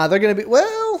 Nah, they're going to be,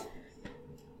 well,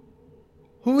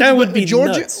 that would be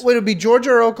Georgia. Nuts. Would it be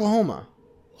Georgia or Oklahoma?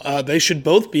 They should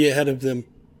both be ahead of them.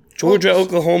 Georgia,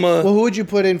 Oklahoma. Well, who would you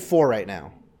put in 4 right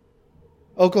now?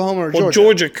 Oklahoma or Georgia? Well,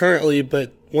 Georgia currently,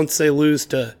 but once they lose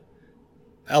to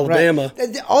Alabama.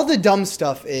 Right. All the dumb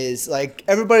stuff is, like,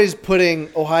 everybody's putting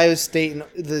Ohio State and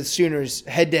the Sooners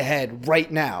head-to-head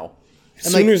right now.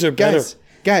 Sooners are better.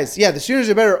 Guys, the Sooners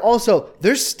are better. Also,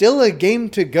 there's still a game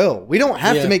to go. We don't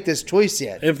have to make this choice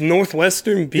yet. If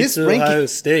Northwestern beats Ohio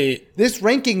State. This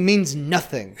ranking means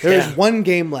nothing. There is one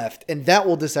game left, and that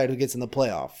will decide who gets in the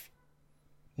playoff.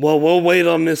 Well, we'll wait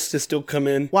on this to still come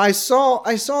in. Well, I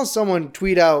saw someone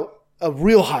tweet out a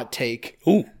real hot take.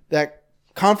 Ooh. That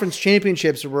conference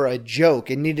championships were a joke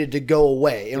and needed to go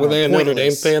away. Were they a Notre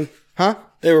Dame fan? Huh?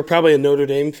 They were probably a Notre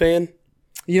Dame fan.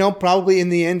 Probably in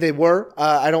the end they were.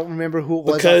 I don't remember who it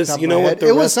was. Because you know what?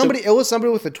 It was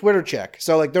somebody with a Twitter check.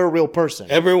 So like they're a real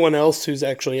person. Everyone else who's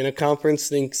actually in a conference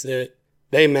thinks that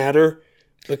they matter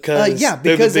because they're the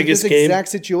biggest of this game. Exact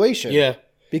situation. Yeah.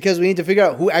 Because we need to figure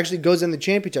out who actually goes in the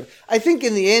championship. I think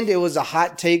in the end it was a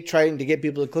hot take trying to get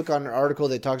people to click on an article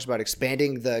that talks about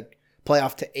expanding the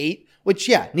playoff to 8, which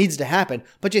needs to happen.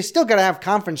 But you still got to have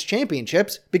conference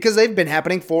championships because they've been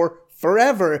happening for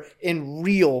forever in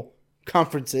real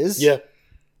conferences. Yeah.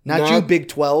 Not you, Big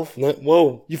 12.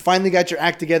 Whoa. You finally got your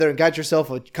act together and got yourself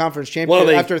a conference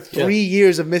championship after 3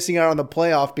 years of missing out on the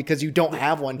playoff because you don't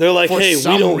have one. They're like, hey, we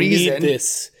don't need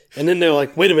this. And then they're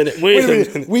like, wait a minute.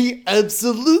 We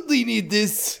absolutely need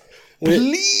this.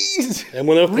 Please. And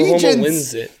when Oklahoma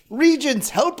wins it. Regents,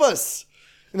 help us.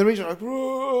 And the Regents are like,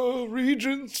 oh,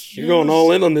 Regents. You're going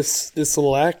all in on this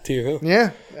little act here, huh?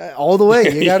 Yeah, all the way.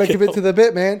 You got to commit to the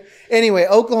bit, man. Anyway,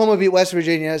 Oklahoma beat West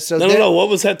Virginia. So no. What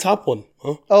was that top one?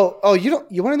 Huh? Oh,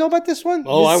 you want to know about this one?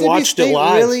 Oh, I watched it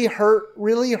live.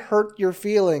 Really hurt your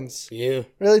feelings. Yeah.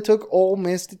 Really took Ole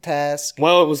Miss to task.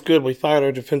 Well, it was good. We fired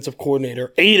our defensive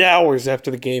coordinator 8 hours after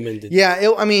the game ended. Yeah,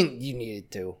 you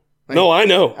needed to. No, I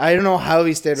know. I don't know how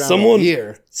he stayed around a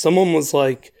year. Someone was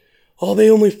like, oh, they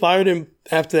only fired him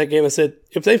after that game. I said,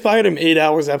 if they fired him 8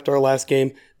 hours after our last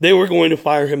game, they were going to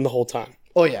fire him the whole time.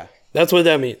 Oh, yeah. That's what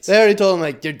that means. They already told him,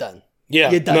 like, you're done.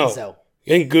 Yeah. You're done, so.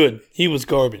 And good. He was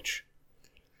garbage.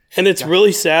 And it's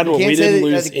really sad when we didn't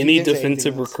lose any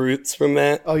defensive recruits from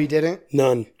that. Oh, you didn't?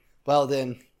 None. Well,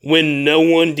 then. When no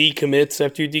one decommits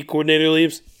after your D coordinator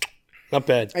leaves, not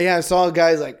bad. Yeah, I saw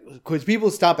guys like, because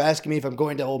people stop asking me if I'm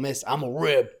going to Ole Miss. I'm a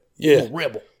rib. Yeah. I'm a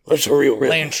rebel. That's a real rib.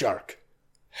 Land shark.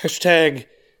 Hashtag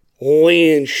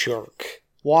land shark.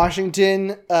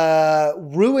 Washington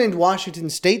ruined Washington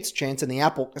State's chance in the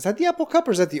Apple. Is that the Apple Cup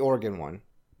or is that the Oregon one?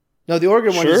 No, the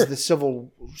Oregon one is the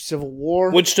Civil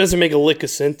War. Which doesn't make a lick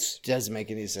of sense. Doesn't make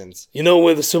any sense. You know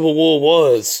where the Civil War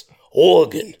was?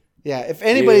 Oregon. Yeah, if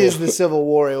anybody is in the Civil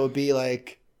War, it would be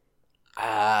like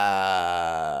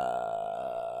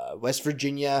West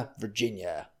Virginia.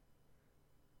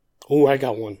 Oh, I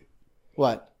got one.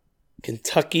 What?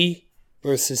 Kentucky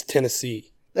versus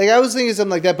Tennessee. Like I was thinking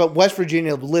something like that, but West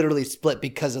Virginia literally split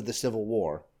because of the Civil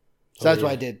War. So that's why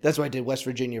I did. That's why I did West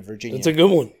Virginia. That's a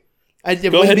good one.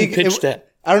 Go ahead and pitch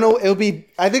that. I don't know. It would be.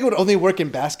 I think it would only work in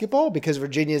basketball because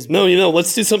Virginia's. No,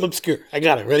 let's do something obscure. I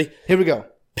got it. Ready? Here we go.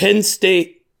 Penn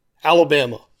State,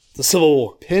 Alabama. The Civil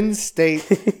War. Penn State,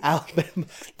 Alabama.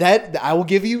 That I will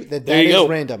give you. That is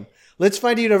random. Let's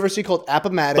find a university called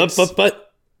Appomattox.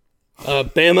 But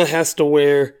Bama has to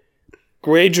wear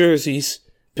gray jerseys.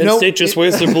 Penn State just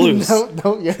wears their blues.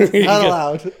 No, you're not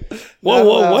allowed.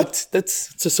 Whoa, what?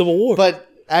 It's a Civil War. But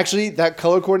actually, that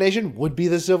color coordination would be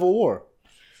the Civil War.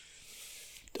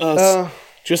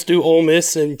 Just do Ole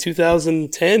Miss in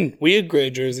 2010. We had gray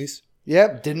jerseys.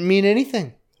 Yep, didn't mean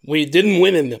anything. We didn't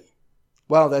win in them.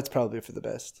 Well, that's probably for the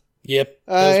best. Yep.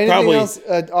 Anything else?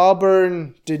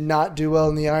 Auburn did not do well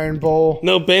in the Iron Bowl.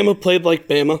 No, Bama played like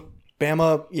Bama.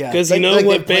 Bama, yeah. Because you know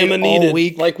what Bama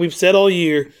needed? Like we've said all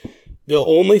year, the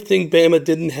only thing Bama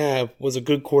didn't have was a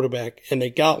good quarterback, and they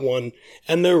got one,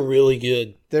 and they're really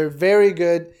good. They're very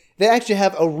good. They actually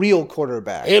have a real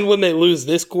quarterback. And when they lose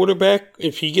this quarterback,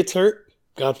 if he gets hurt,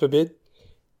 God forbid,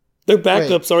 their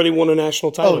backup's already won a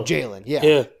national title. Oh, Jalen, yeah.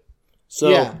 Yeah. So,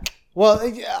 yeah. Well,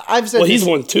 I've said he's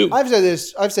won too. I've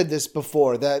said this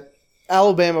before, that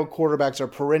Alabama quarterbacks are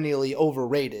perennially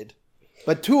overrated.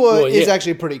 But Tua is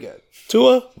actually pretty good.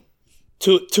 Tua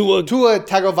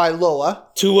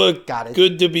Tagovailoa. Tua, got it.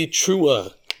 Good to be true.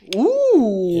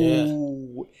 Ooh.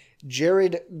 Yeah.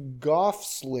 Jared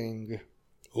Goffsling.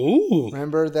 Ooh.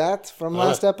 Remember that from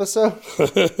last episode?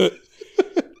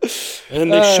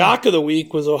 And the shock of the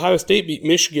week was Ohio State beat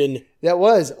Michigan. That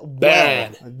was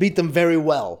bad. Beat them very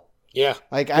well. Yeah.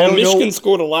 Michigan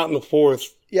scored a lot in the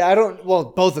fourth. Yeah,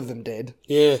 both of them did.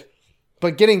 Yeah.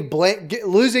 But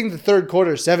losing the third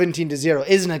quarter 17-0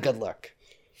 isn't a good look.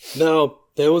 No,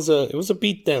 it was a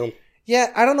beatdown.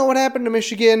 Yeah, I don't know what happened to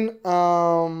Michigan.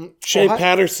 Shea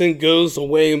Patterson goes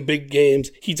away in big games.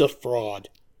 He's a fraud.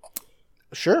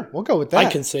 Sure, we'll go with that.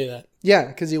 I can say that. Yeah,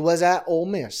 because he was at Ole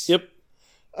Miss. Yep.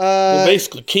 Well,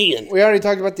 basically keying. We already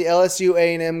talked about the LSU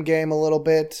A&M game a little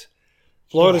bit.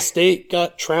 Florida State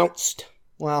got trounced.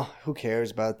 Well, who cares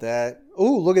about that?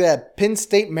 Ooh, look at that. Penn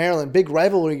State, Maryland. Big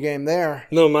rivalry game there.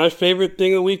 No, my favorite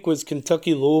thing of the week was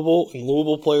Kentucky, Louisville, and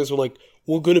Louisville players were like,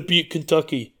 we're going to beat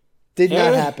Kentucky. Did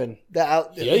not happen.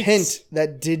 Hint,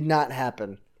 that did not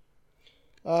happen.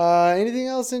 Anything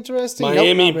else interesting?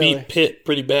 Miami beat Pitt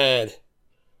pretty bad.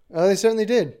 Oh, they certainly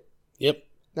did. Yep.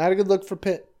 Not a good look for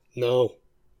Pitt. No,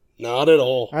 not at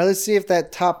all. All right, let's see if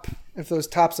those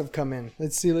tops have come in.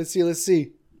 Let's see. Let's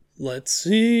see.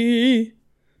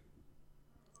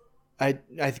 I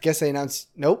guess they announced.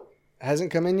 Nope,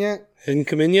 hasn't come in yet. Hasn't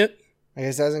come in yet. I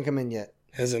guess it hasn't come in yet.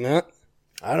 Has it not?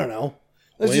 I don't know.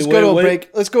 Let's go to a break.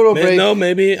 Let's go to a break. No,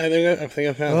 maybe. I think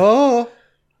I found it. Oh,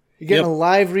 you're getting a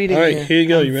live reading. All right, here you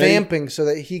go. You ready? Vamping so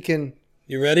that he can.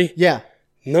 You ready? Yeah.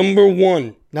 Number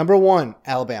 1,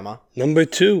 Alabama. Number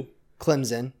 2,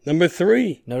 Clemson. Number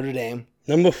 3, Notre Dame.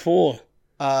 Number 4,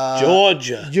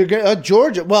 Georgia.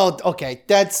 Georgia. Well, okay,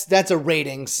 that's a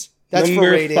ratings. That's number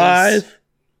for ratings. 5,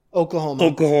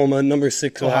 Oklahoma. Number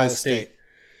 6, Ohio State.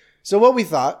 So what we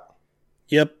thought.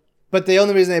 Yep. But the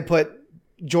only reason they put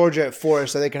Georgia at 4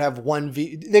 so they could have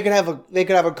they could have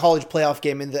a college playoff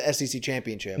game in the SEC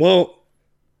championship. Well,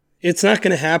 it's not going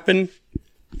to happen.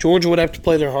 Georgia would have to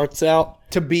play their hearts out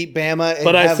to beat Bama.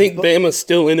 But I think Bama's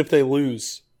still in if they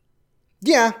lose.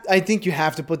 Yeah, I think you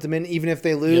have to put them in even if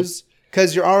they lose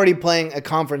because you're already playing a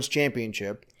conference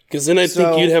championship. Because then I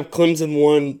think you'd have Clemson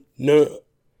 1,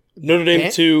 Notre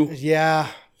Dame 2. Yeah.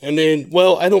 And then,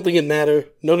 well, I don't think it matter.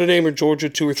 Notre Dame or Georgia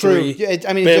 2 or 3. True.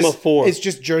 I mean, Bama 4. It's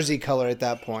just jersey color at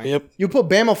that point. Yep. You put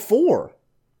Bama 4.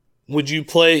 Would you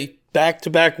play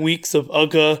back-to-back weeks of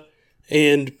UGA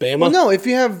and Bama? Well, no, if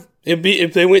you have...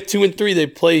 If they went 2 and 3,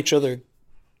 they'd play each other.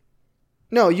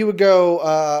 No, you would go,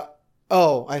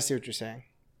 I see what you're saying.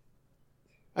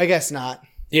 I guess not.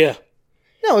 Yeah.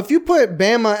 No, if you put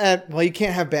Bama at, well, you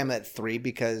can't have Bama at 3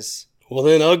 because... Well,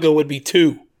 then UGA would be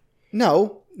 2.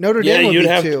 No, Notre Dame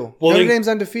would be 2. Well, Notre Dame's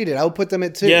undefeated. I would put them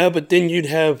at 2. Yeah, but then you'd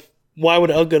have, why would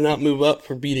UGA not move up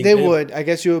for beating They Bama? would. I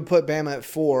guess you would put Bama at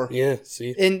 4. Yeah,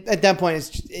 see. And at that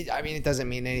point, it doesn't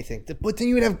mean anything. But then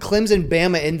you would have Clemson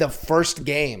Bama in the first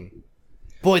game.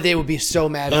 Boy, they would be so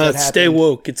mad if that happened. Stay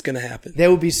woke. It's going to happen. They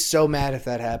would be so mad if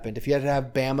that happened. If you had to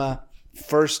have Bama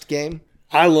first game.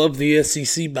 I love the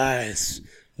SEC bias.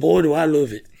 Boy, do I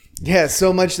love it. Yeah,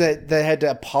 so much that they had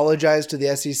to apologize to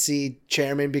the SEC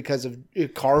chairman because of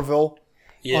Carville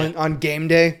on game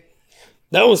day.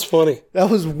 That was funny. That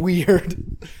was weird.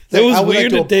 It was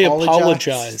weird that they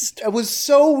apologized. It was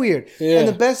so weird. Yeah. And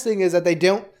the best thing is that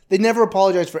they never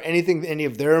apologize for anything any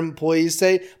of their employees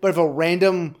say, but if a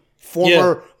random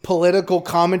former political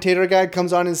commentator guy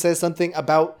comes on and says something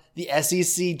about the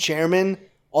SEC chairman,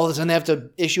 all of a sudden they have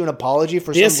to issue an apology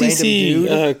for some random dude.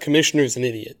 The SEC commissioner's an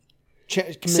idiot.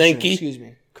 Commissioner, excuse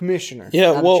me. Commissioner.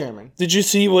 Yeah, not well, chairman. Did you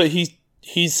see what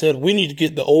he said? We need to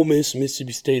get the Ole Miss and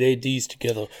Mississippi State ADs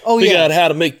together. Oh, Figure out how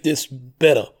to make this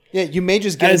better. Yeah, you may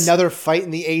just get another fight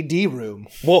in the AD room.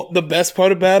 Well, the best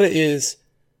part about it is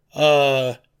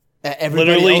everyone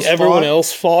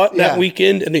else fought that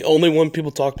weekend, and the only one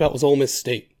people talked about was Ole Miss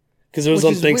State because it was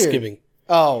on Thanksgiving. Weird.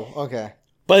 Oh, okay.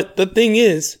 But the thing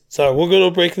is, sorry, we'll go to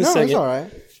a break in a second. No, it's all right.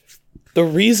 The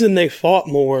reason they fought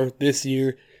more this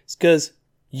year is because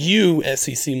you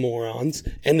SEC morons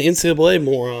and the NCAA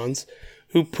morons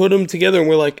who put them together and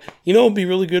were like, you know, it'd be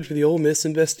really good for the Ole Miss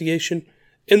investigation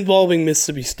involving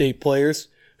Mississippi State players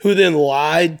who then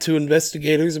lied to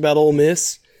investigators about Ole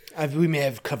Miss. We may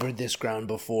have covered this ground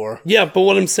before. Yeah, but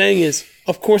what I'm saying is,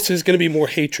 of course there's going to be more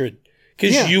hatred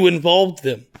because you involved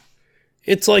them.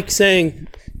 It's like saying,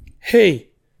 hey,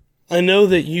 I know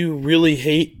that you really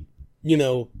hate,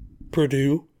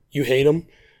 Purdue. You hate them.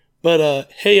 But,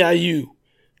 hey, IU,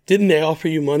 didn't they offer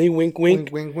you money? Wink,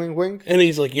 wink. Wink, wink, wink, wink. And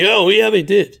he's like, yeah, they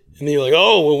did. And you're like,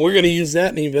 oh, well, we're going to use that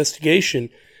in the investigation.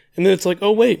 And then it's like,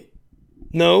 oh, wait,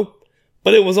 no.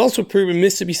 But it was also proven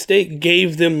Mississippi State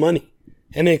gave them money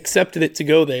and they accepted it to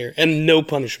go there and no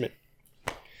punishment.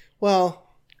 Well,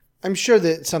 I'm sure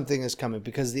that something is coming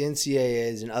because the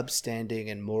NCAA is an upstanding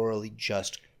and morally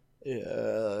just.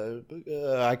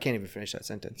 I can't even finish that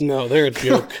sentence. No, they're a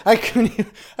joke. I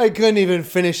couldn't even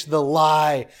finish the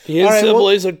lie. The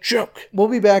NCAA is a joke. We'll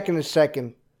be back in a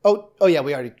second. Oh yeah,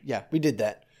 we did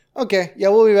that. Okay, yeah,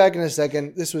 we'll be back in a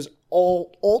second. This was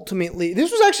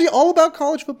actually all about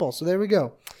college football. So there we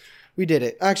go. We did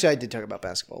it. Actually, I did talk about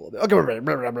basketball a little bit. Okay,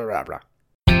 blah.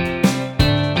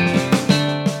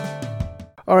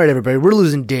 All right, everybody, we're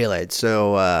losing daylight,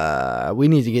 so we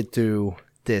need to get through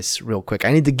this real quick.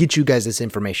 I need to get you guys this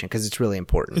information because it's really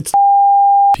important. It's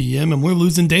p.m. and we're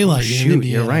losing daylight. Shoot,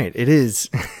 you're right. It is.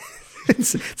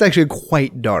 It's actually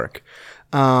quite dark.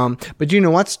 But you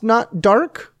know what's not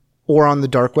dark? Or on the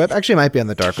dark web. Actually, it might be on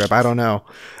the dark web. I don't know.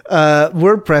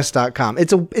 WordPress.com.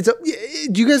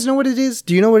 Do you guys know what it is?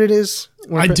 Do you know what it is?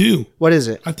 I do. What is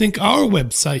it? I think our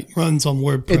website runs on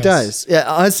WordPress. It does. Yeah,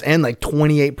 us and like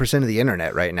 28% of the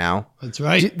internet right now. That's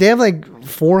right. They have like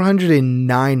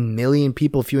 409 million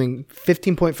people viewing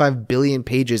 15.5 billion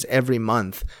pages every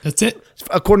month. That's it?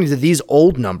 According to these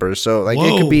old numbers. So like Whoa.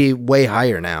 It could be way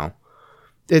higher now.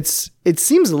 It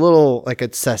seems a little like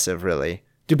excessive, really.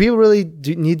 Do people really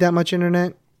need that much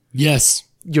internet? Yes.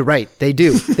 You're right. They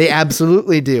do. They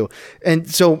absolutely do. And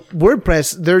so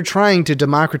WordPress, they're trying to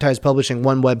democratize publishing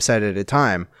one website at a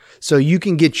time. So you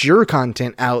can get your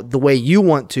content out the way you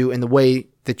want to and the way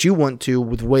that you want to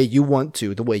with the way you want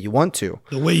to, the way you want to.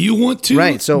 The way you want to?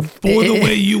 Right. So for the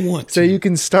way you want to. So you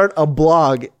can start a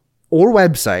blog or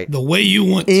website. The way you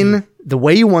want to. In the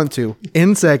way you want to,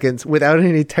 in seconds, without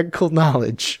any technical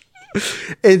knowledge.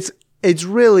 It's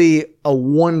really a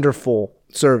wonderful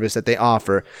service that they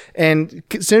offer. And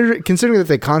considering that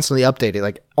they constantly update it,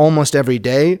 like almost every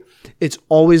day, it's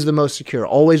always the most secure,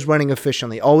 always running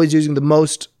efficiently, always using the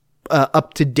most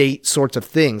up-to-date sorts of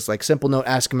things like Simple Note,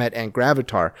 Ask-A-Met, and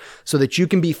Gravatar so that you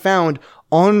can be found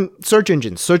on search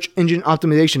engines. Search engine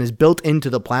optimization is built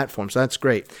into the platform, so that's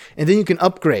great. And then you can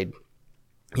upgrade.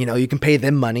 You know, you can pay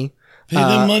them money. Pay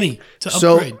them money to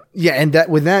upgrade. Yeah, and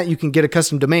with that, you can get a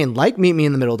custom domain like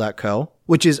meetmeinthemiddle.co,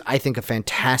 which is, I think, a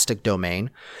fantastic domain.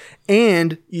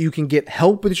 And you can get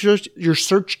help with your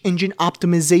search engine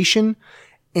optimization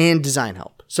and design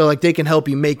help. So, like, they can help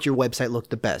you make your website look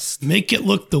the best. Make it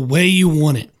look the way you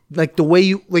want it. Like,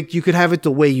 you could have it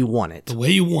the way you want it. The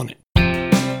way you want it.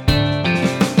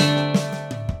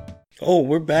 Oh,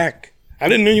 we're back. I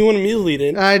didn't know you wanted me to lead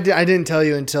in. I didn't tell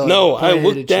you until... No, I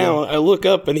look down, I look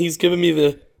up, and he's giving me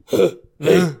the...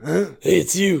 Hey,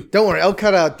 it's you. Don't worry, I'll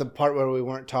cut out the part where we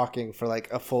weren't talking for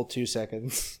like a full 2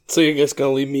 seconds. So you're just going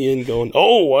to leave me in going,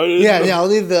 oh, I didn't know. Yeah, I'll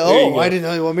leave I didn't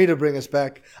know you want me to bring us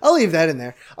back. I'll leave that in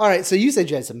there. All right, so you said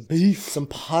you had some beef, some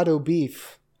potto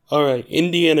beef. All right,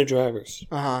 Indiana drivers.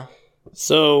 Uh-huh.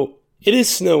 So it is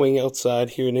snowing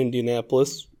outside here in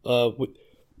Indianapolis.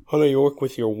 Hunter York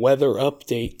with your weather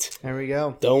update. There we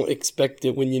go. Don't expect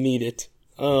it when you need it.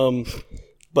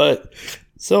 But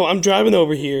so I'm driving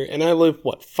over here, and I live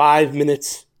 5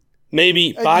 minutes,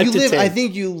 maybe 5 to 10. I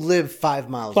think you live 5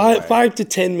 miles away. 5 to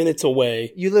 10 minutes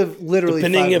away. You live literally,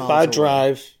 depending 5 if miles I away.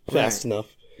 drive fast enough.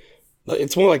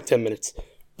 It's more like 10 minutes.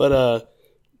 But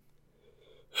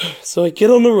so I get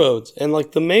on the roads, and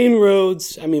like the main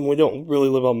roads. I mean, we don't really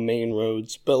live on main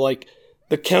roads, but like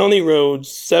the county roads,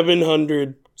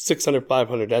 700. 600,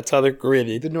 500. That's how they're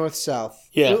gridded. The north-south.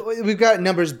 Yeah. We've got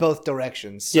numbers both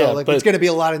directions. So yeah, it's going to be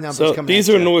a lot of numbers so coming these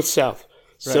at are you. north-south.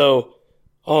 Right. So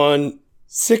on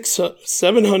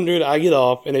 700, I get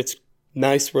off, and it's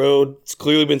nice road. It's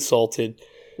clearly been salted.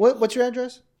 What's your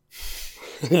address?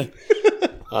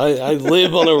 I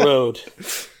live on a road.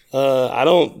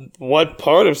 What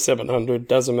part of 700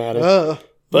 doesn't matter.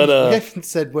 But we haven't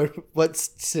said what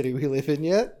city we live in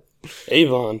yet.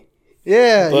 Avon.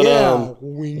 Yeah, but, yeah.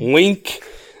 Wink.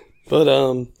 But,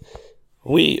 all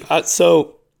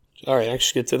right, I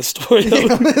should get to the story.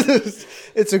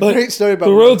 It's a great story about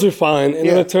the roads are fine, and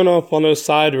then I turn off on a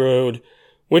side road,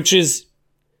 which is,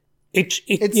 it's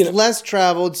less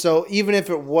traveled, so even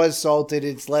if it was salted,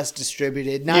 it's less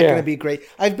distributed. Not going to be great.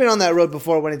 I've been on that road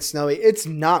before when it's snowy. It's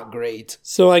not great.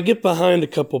 So I get behind a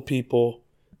couple people,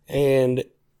 and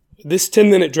this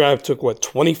 10-minute drive took,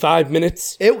 25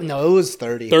 minutes? It was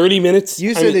 30. 30 minutes?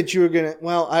 You said that you were going to...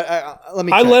 Well, let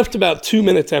me I left about 2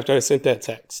 minutes after I sent that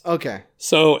text. Okay.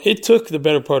 So it took the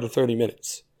better part of 30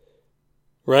 minutes.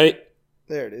 Right?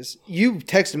 There it is. You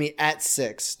texted me at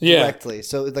 6 directly. Yeah.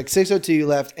 So like 6:02 you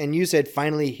left, and you said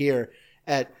finally here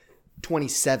at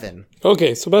 27.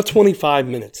 Okay, so about 25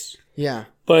 minutes. Yeah.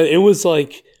 But it was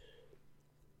like...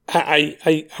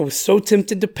 I was so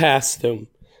tempted to pass them.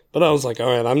 But I was like, all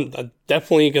right, I'm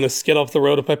definitely going to skid off the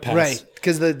road if I pass. Right,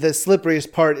 because the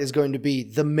slipperiest part is going to be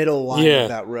the middle line of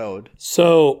that road.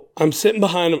 So I'm sitting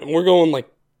behind them, and we're going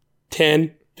like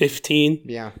 10, 15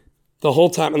 the whole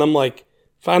time. And I'm like,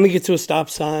 finally get to a stop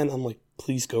sign. I'm like,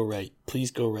 please go right.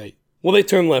 Please go right. Well, they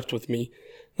turn left with me.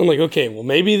 I'm like, okay, well,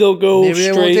 maybe they'll go straight.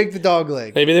 Maybe they won't take the dog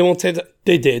leg. Maybe they won't take the...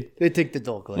 They did. They take the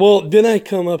dog leg. Well, then I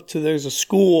come up to, there's a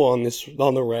school on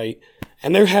the right,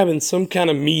 and they're having some kind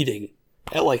of meeting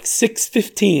at like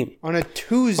 6:15 on a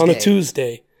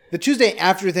Tuesday. The Tuesday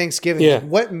after Thanksgiving. Yeah.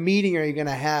 What meeting are you going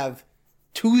to have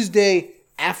Tuesday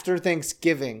after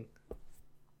Thanksgiving?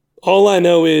 All I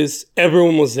know is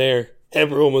everyone was there.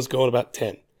 Everyone was going about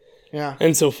 10. Yeah.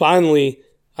 And so finally,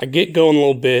 I get going a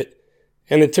little bit,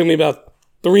 and it took me about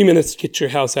 3 minutes to get to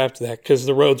your house after that because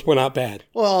the roads were not bad.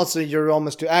 Well, also, you're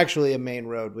almost to actually a main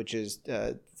road, which is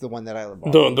the one that I live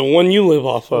off of. The one you live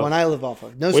off of. The one I live off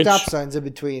of. No stop signs in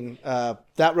between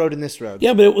that road and this road.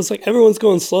 Yeah, but it was like everyone's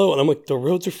going slow, and I'm like, the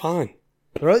roads are fine.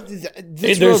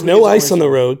 There's no ice on the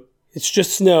road. It's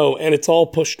just snow, and it's all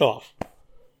pushed off.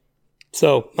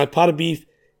 So, my pot of beef,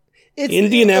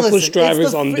 Indianapolis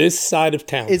drivers on this side of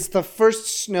town. It's the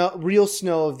first real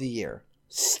snow of the year.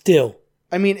 Still.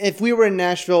 I mean, if we were in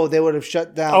Nashville, they would have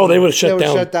shut down. Oh, they would have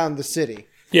shut down the city.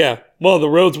 Yeah. Well, the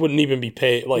roads wouldn't even be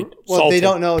paved. Well, salted. They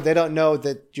don't know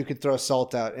that you could throw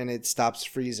salt out and it stops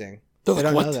freezing. They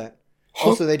don't know that.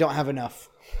 Also, they don't have enough.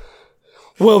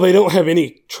 Well, they don't have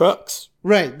any trucks.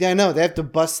 Right. Yeah, I know. They have to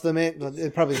bust them in. They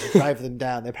probably drive them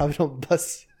down. They probably don't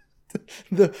bust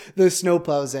the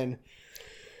snowplows in.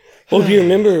 Well, do you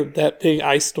remember that big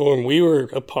ice storm we were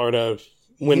a part of?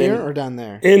 Here or down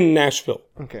there? In Nashville.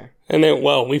 Okay. And then,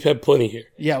 we've had plenty here.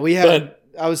 Yeah, we had.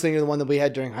 I was thinking of the one that we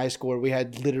had during high school where we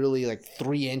had literally like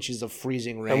 3 inches of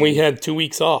freezing rain. And we had 2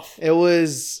 weeks off. It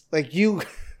was like you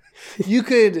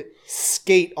could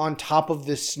skate on top of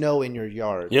the snow in your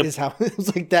yard. Yep. It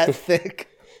was like that thick.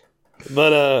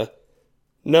 But,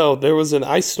 no, there was an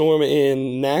ice storm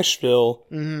in Nashville,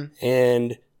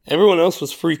 and everyone else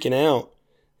was freaking out.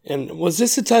 And was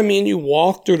this the time me and you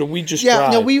walked, or did we just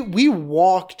drive? Yeah, no, we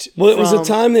walked. Well, it was the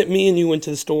time that me and you went to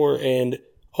the store, and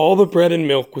all the bread and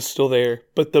milk was still there,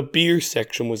 but the beer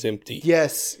section was empty.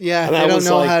 Yes, yeah. And they don't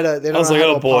know how to. They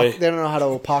don't know how to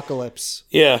apocalypse.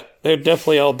 Yeah, they're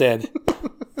definitely all dead.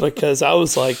 Because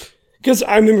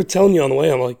I remember telling you on the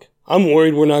way, I'm like, I'm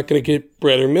worried we're not going to get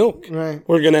bread or milk. Right.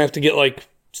 We're going to have to get like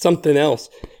something else.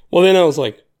 Well, then I was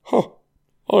like,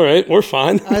 all right, we're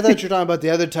fine. I thought you were talking about the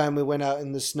other time we went out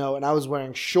in the snow and I was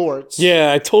wearing shorts.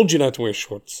 Yeah, I told you not to wear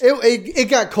shorts. It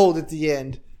got cold at the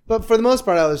end, but for the most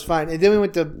part I was fine. And then we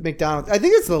went to McDonald's. I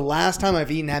think it's the last time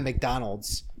I've eaten at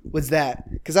McDonald's was that.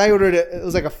 Because I ordered it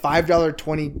was like a $5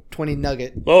 20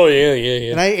 nugget. Oh,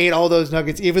 yeah. And I ate all those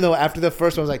nuggets, even though after the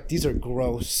first one I was like, these are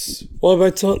gross. Well,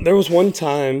 there was one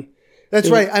time. That's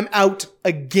right. I'm out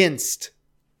against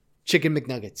chicken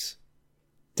McNuggets.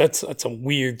 That's a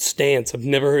weird stance. I've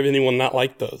never heard anyone not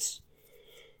like those.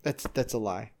 That's a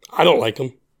lie. I don't like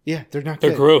them. Yeah, they're not good.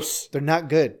 They're gross. They're not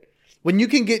good. When you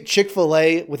can get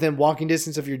Chick-fil-A within walking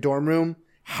distance of your dorm room,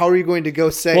 how are you going to go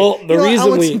say, I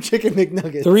want some chicken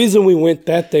McNuggets? The reason we went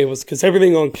that day was because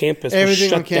everything on campus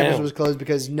was closed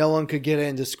because no one could get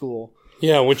into school.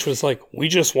 Yeah, which was like, we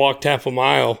just walked half a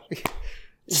mile.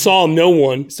 Saw no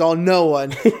one.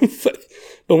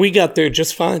 But we got there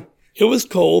just fine. It was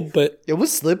cold, but... It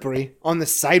was slippery on the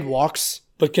sidewalks.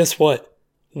 But guess what?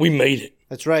 We made it.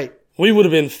 That's right. We would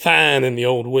have been fine in the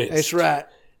old West. That's right.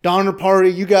 Donner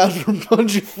Party, you guys were a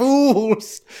bunch of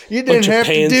fools. You didn't have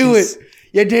to do it.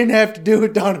 You didn't have to do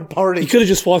it, Donner Party. You could have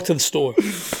just walked to the store.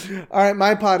 All right,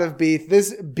 my pot of beef.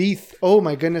 This beef... Oh,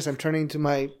 my goodness. I'm turning to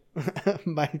my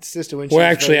sister when we're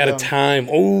actually out of time.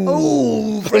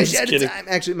 Oh, fresh out of time.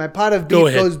 Actually, my pot of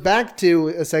beef goes back to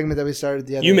a segment that we started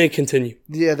the other. You may continue.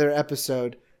 The other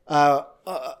episode,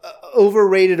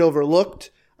 overrated,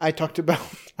 overlooked. I talked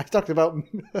about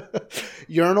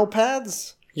urinal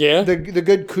pads. Yeah, the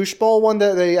good Koosh Ball one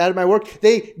that they added my work.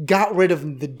 They got rid of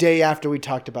them the day after we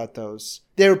talked about those.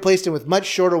 They replaced them with much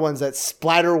shorter ones that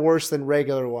splatter worse than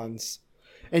regular ones.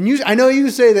 And I know you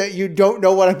say that you don't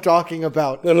know what I'm talking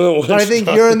about. But I think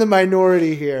you're in the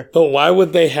minority here. But why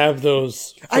would they have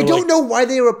those? I don't know why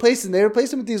they replaced them. They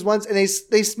replaced them with these ones, and they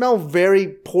smell very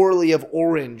poorly of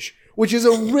orange, which is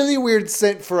a really weird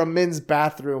scent for a men's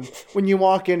bathroom. When you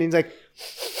walk in, and he's like,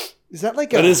 "Is that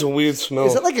like that is a weird smell?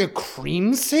 Is that like a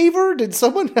cream saver? Did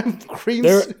someone have cream?"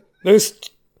 There's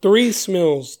 3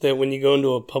 smells that when you go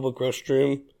into a public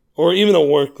restroom or even a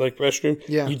work like restroom,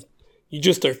 you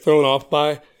just are thrown off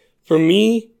by. For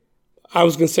me, I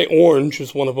was going to say orange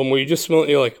is one of them where you just smell it,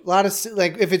 you're like... A lot of,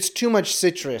 like, if it's too much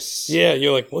citrus. Yeah,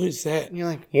 you're like, what is that? And you're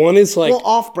like... One is like... Well,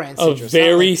 off-brand citrus. A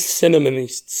very cinnamony...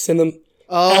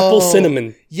 apple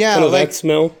cinnamon. Yeah. Like, that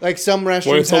smell. Like some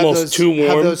restaurants have those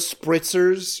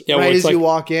spritzers right as you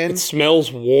walk in. It smells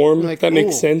warm. Like, that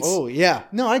makes sense. Oh, yeah.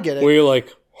 No, I get it. Where you're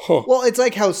like... Huh. Well, it's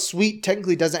like how sweet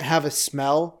technically doesn't have a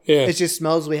smell. Yeah. It's just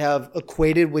smells we have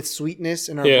equated with sweetness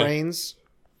in our brains.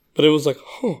 But it was like,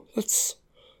 it's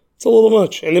a little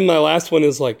much. And then my last one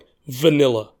is like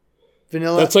vanilla.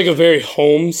 Vanilla? That's like a very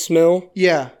home smell.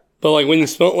 Yeah. But like when you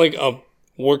smell it like a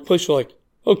workplace, you're like,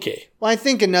 okay. Well, I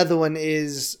think another one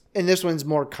is, and this one's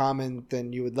more common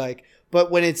than you would like,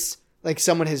 but when it's like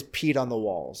someone has peed on the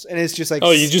walls and it's just like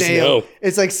you just know.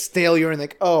 It's like stale urine.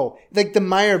 Like the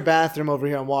Meyer bathroom over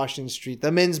here on Washington Street,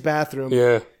 the men's bathroom.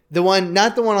 Yeah. The one,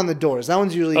 not the one on the doors. That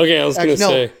one's usually... Okay, I was going to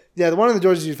say. Yeah, the one on the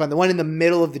doors is usually fine. The one in the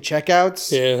middle of the checkouts.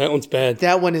 Yeah, that one's bad.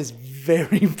 That one is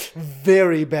very,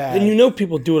 very bad. And you know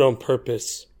people do it on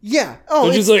purpose. Yeah. Oh,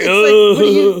 they're it's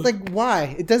just like, like,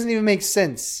 why? It doesn't even make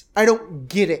sense. I don't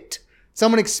get it.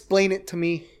 Someone explain it to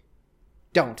me.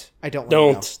 Don't. I don't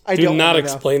want to know. Do not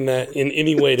explain that in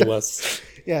any way to us.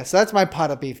 Yeah, so that's my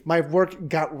pot of beef. My work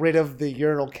got rid of the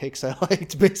urinal cakes I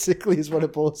liked, basically, is what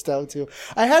it boils down to.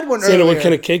 I had one earlier. What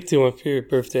kind of cake do you want for your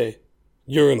birthday?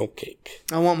 Urinal cake.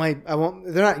 They're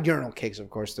not urinal cakes, of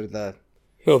course. No,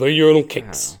 they're urinal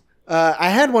cakes. I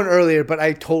had one earlier, but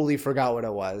I totally forgot what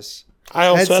it was. I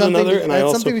also had another, and I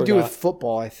also something forgot. to do with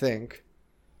football, I think.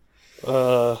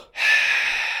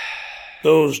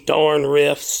 Those darn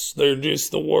refs, they're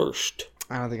just the worst.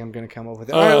 I don't think I'm going to come up with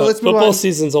it. All right, let's move on. Football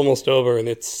season's almost over, and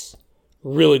it's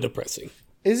really depressing.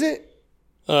 Is it?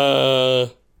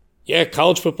 Yeah,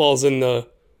 college football's in the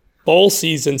bowl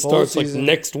season. Starts like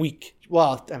next week.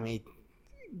 Well, I mean...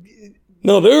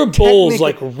 No, there are bowls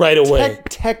like right away.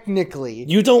 Technically.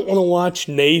 You don't want to watch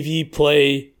Navy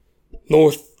play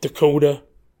North Dakota?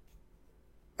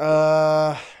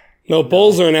 No,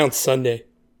 bowls are announced Sunday.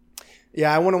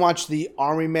 Yeah, I want to watch the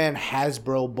Army Man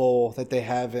Hasbro Bowl that they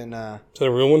have in... Is that a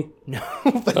real one? No,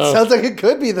 but it sounds like it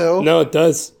could be, though. No, it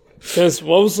does. Because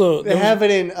what was the... They have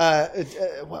it in...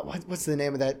 what's the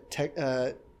name of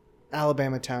that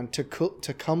Alabama town?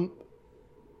 Tecum...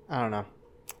 I don't know.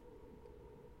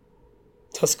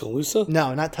 Tuscaloosa?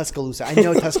 No, not Tuscaloosa. I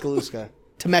know Tuscaloosa.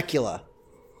 Temecula.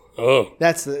 Oh.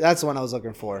 That's the one I was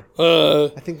looking for.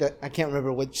 I think that... I can't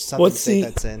remember which southern state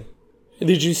that's in.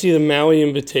 Did you see the Maui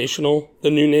Invitational, the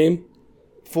new name?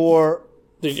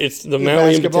 It's the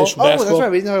Maui basketball? Invitational basketball. Oh, that's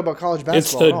right. We didn't talk about college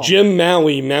basketball. It's the Jim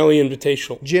Maui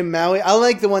Invitational. Jim Maui? I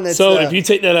like the one that's... So if you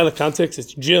take that out of context,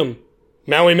 it's Jim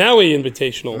Maui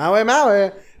Invitational.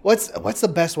 Maui. What's the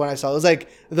best one I saw? It was like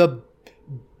the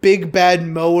Big Bad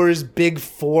Mowers Big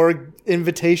Four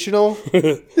Invitational.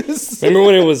 Remember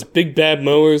when it was Big Bad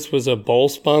Mowers was a bowl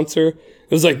sponsor?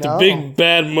 It was like the Big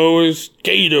Bad Mowers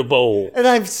Gator Bowl. And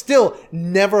I've still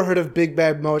never heard of Big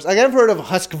Bad Mowers. Like, I've heard of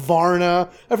Husqvarna.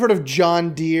 I've heard of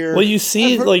John Deere. Well, you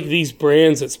see like these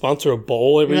brands that sponsor a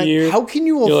bowl every year. How can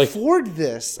you afford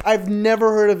this? I've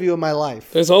never heard of you in my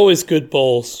life. There's always good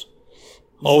bowls.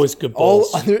 Always good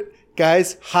bowls.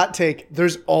 Guys, hot take.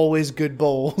 There's always good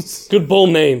bowls. Good bowl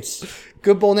names.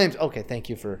 Good bowl names. Okay, thank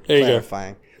you for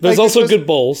clarifying. There's also good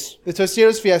bowls. The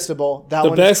Tostitos Fiesta Bowl. That the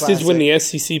one best is when the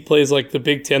SEC plays like the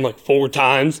Big Ten like 4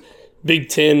 times. Big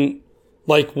Ten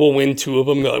like will win 2 of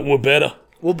them. They're like, we're better.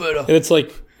 And it's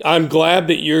like, I'm glad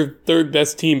that your third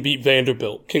best team beat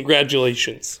Vanderbilt.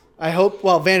 Congratulations. I hope.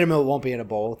 Well, Vanderbilt won't be in a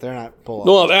bowl. They're not bowl.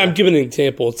 No, I'm giving an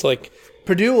example. It's like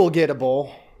Purdue will get a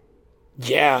bowl.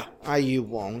 Yeah. IU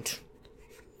won't.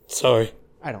 Sorry.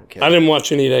 I don't care. I didn't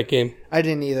watch any of that game. I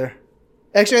didn't either.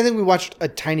 Actually, I think we watched a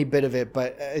tiny bit of it,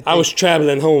 but... I was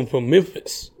traveling home from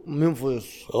Memphis.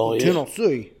 Oh, yeah.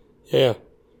 Tennessee. Yeah.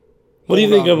 What do you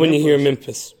think of when you hear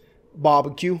Memphis?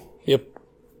 Barbecue. Yep.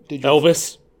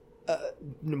 Elvis.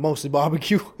 Mostly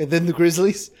barbecue. And then the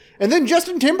Grizzlies. And then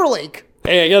Justin Timberlake.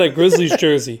 Hey, I got a Grizzlies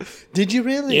jersey. Did you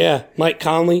really? Yeah. Mike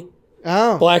Conley.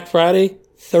 Oh. Black Friday,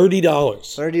 $30.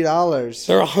 $30.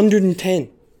 They're $110.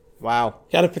 Wow.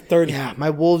 Got it for $30. Yeah,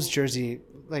 my Wolves jersey,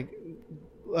 like...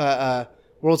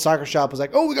 World Soccer Shop was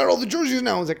like, oh, we got all the jerseys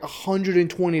now. It was like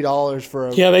 $120 for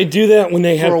a... Yeah, they do that when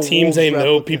they have teams they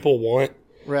know people want.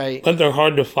 Right. But they're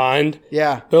hard to find.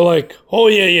 Yeah. They're like, oh,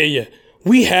 yeah.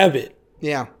 We have it.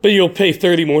 Yeah. But you'll pay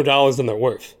 $30 more than they're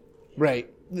worth. Right.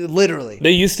 Literally.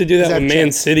 They used to do that with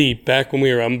Man City back when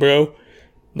we were Umbro.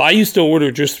 I used to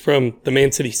order just from the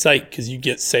Man City site because you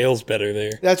get sales better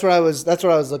there. That's what I was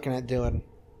looking at doing.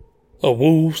 Oh,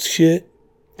 Wolves shit?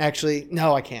 Actually,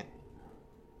 no, I can't.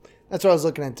 That's what I was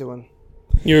looking at doing.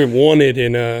 You're wanted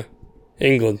in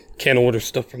England. Can't order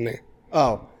stuff from there.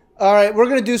 Oh. All right, we're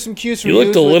going to do some Q's You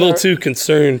looked a little too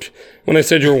concerned when I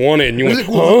said you were wanted. And you went,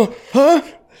 huh? Huh?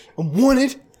 I'm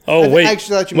wanted? Oh, wait.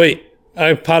 I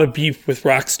have pot of beef with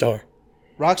Rockstar.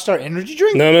 Rockstar energy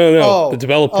drink? No. Oh. The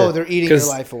developer. Oh, they're eating your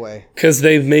life away. Because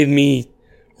they've made me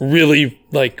really,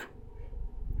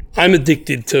 I'm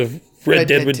addicted to Red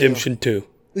Dead Redemption 2.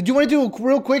 Do you want to do a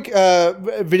real quick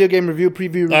video game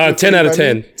preview? 10 out of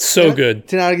 10. So good.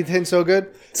 10 out of 10, so good?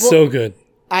 Well, so good.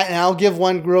 I'll give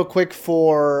one real quick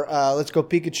for Let's Go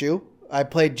Pikachu. I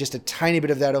played just a tiny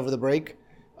bit of that over the break.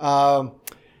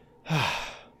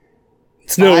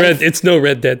 It's no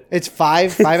Red Dead. It's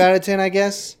 5 out of 10, I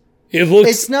guess. It looks.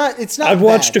 It's not. I've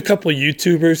watched a couple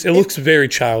YouTubers. It looks very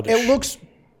childish.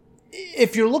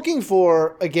 if you're looking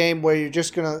for a game where you're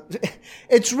just gonna,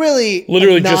 it's really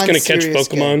literally just gonna catch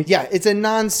Pokemon. Game. Yeah, it's a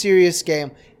non-serious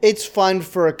game. It's fun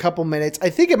for a couple minutes. I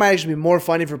think it might actually be more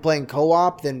fun if you're playing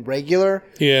co-op than regular.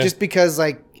 Yeah. Just because,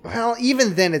 like, well,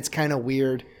 even then it's kind of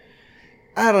weird.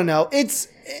 I don't know.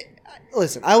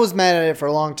 Listen, I was mad at it for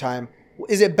a long time.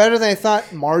 Is it better than I thought?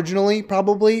 Marginally,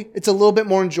 probably. It's a little bit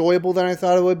more enjoyable than I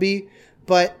thought it would be.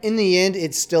 But in the end,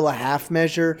 it's still a half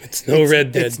measure. It's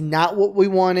Red Dead. It's not what we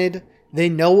wanted. They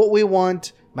know what we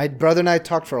want. My brother and I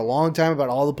talked for a long time about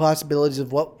all the possibilities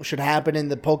of what should happen in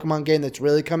the Pokemon game that's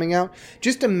really coming out.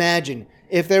 Just imagine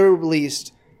if they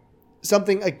released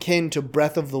something akin to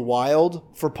Breath of the Wild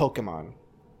for Pokemon.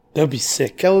 That would be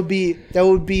sick. That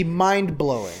would be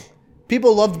mind-blowing.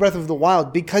 People loved Breath of the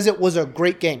Wild because it was a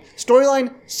great game.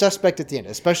 Storyline, suspect at the end.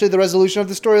 Especially the resolution of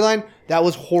the storyline. That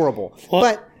was horrible. What?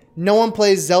 But no one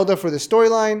plays Zelda for the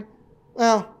storyline.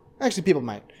 Well, actually people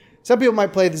might. Some people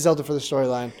might play the Zelda for the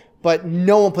storyline. But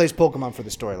no one plays Pokemon for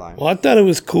the storyline. Well, I thought it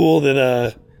was cool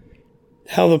that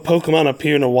how the Pokemon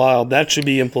appear in the wild, that should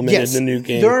be implemented in the new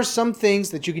game. There are some things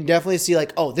that you can definitely see,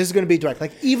 like, oh, this is going to be direct.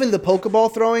 Like, even the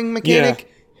Pokeball throwing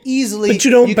mechanic, easily. But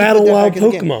you don't battle wild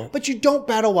Pokemon. But you don't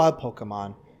battle wild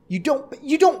Pokemon. You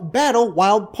don't battle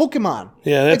wild Pokemon.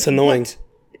 Yeah, that's annoying.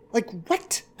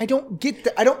 What? I don't get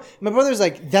that. My brother's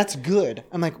like, that's good.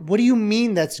 I'm like, what do you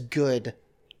mean that's good?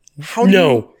 How do you...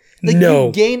 No.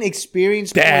 You gain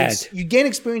experience points. You gain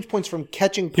experience points from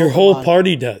catching Pokemon. Your whole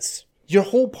party does. Your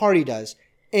whole party does.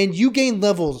 And you gain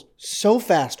levels so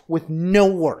fast with no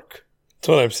work. That's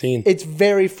what I've seen. It's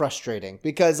very frustrating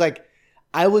because, like,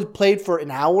 I was played for an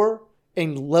hour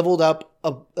and leveled up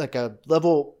a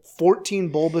level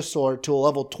 14 Bulbasaur to a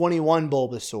level 21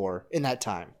 Bulbasaur in that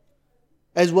time.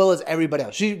 As well as everybody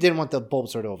else. She didn't want the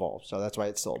Bulbasaur to evolve, so that's why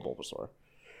it's still a Bulbasaur.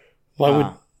 Why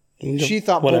would... She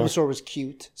thought Bulbasaur was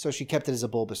cute, so she kept it as a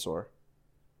Bulbasaur.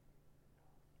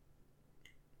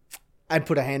 I'd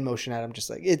put a hand motion at him,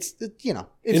 just like, it's her game.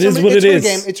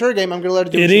 It's her game. I'm going to let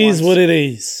her do what she wants. It is what it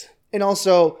is. And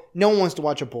also, no one wants to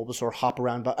watch a Bulbasaur hop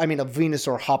around, a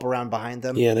Venusaur hop around behind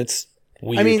them. Yeah, that's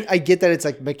weird. I mean, I get that it's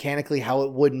like mechanically how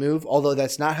it would move, although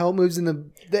that's not how it moves in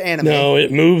the anime. No,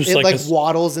 it moves it like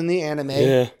waddles in the anime.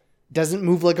 Yeah. Doesn't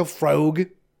move like a frog.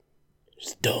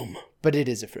 It's dumb. But it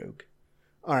is a frog.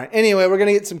 All right. Anyway, we're going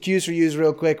to get some cues for yous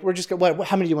real quick. We're just going to...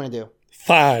 How many do you want to do?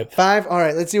 5. 5? All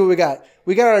right. Let's see what we got.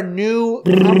 We got our new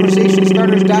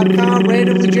conversationstarters.com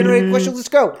randomly generated questions. Let's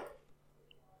go.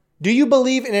 Do you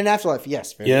believe in an afterlife?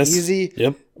 Yes. Very easy.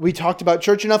 Yep. We talked about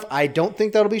church enough. I don't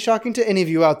think that'll be shocking to any of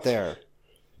you out there.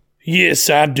 Yes,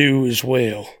 I do as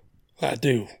well. I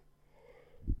do.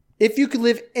 If you could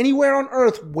live anywhere on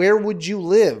Earth, where would you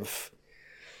live?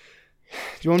 Do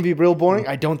you want to be real boring?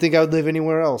 I don't think I would live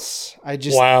anywhere else.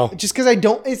 Just because I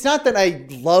don't... It's not that I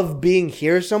love being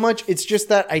here so much. It's just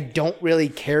that I don't really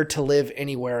care to live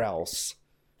anywhere else.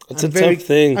 It's tough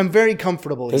thing. I'm very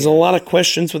comfortable There's a lot of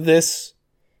questions with this.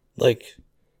 Like,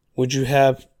 would you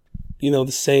have, the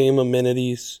same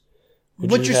amenities?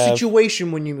 What's your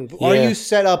situation when you move? Yeah. Are you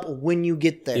set up when you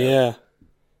get there? Yeah.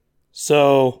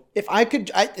 So... If I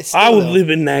could... I would live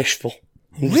in Nashville.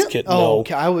 I'm just kidding. No.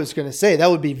 Okay. I was going to say,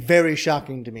 that would be very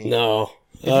shocking to me. No.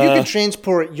 If you could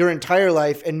transport your entire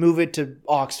life and move it to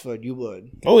Oxford, you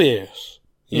would. Oh, yes.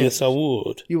 Yes, I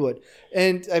would. You would.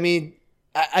 And, I mean,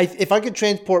 if I could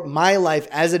transport my life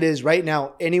as it is right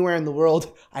now anywhere in the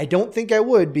world, I don't think I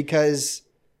would because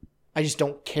I just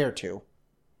don't care to.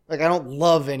 Like, I don't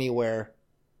love anywhere.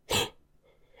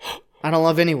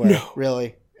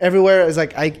 Really. Everywhere is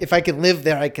like, if I can live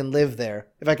there, I can live there.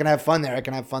 If I can have fun there, I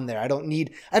can have fun there. I don't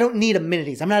need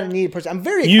amenities. I'm not a needy person. I'm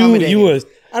very accommodating.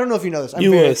 I don't know if you know this.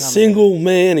 You're a single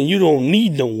man and you don't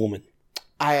need no woman.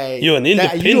 You're an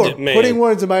independent man. Putting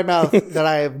words in my mouth that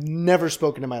I have never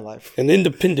spoken in my life. An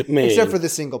independent man. Except for the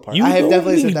single part. I have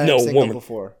definitely said that I'm single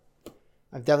before.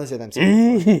 I've definitely said that I'm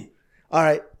single before. All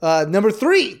right. Number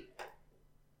 3.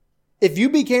 If you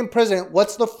became president,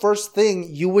 what's the first thing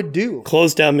you would do?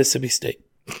 Close down Mississippi State.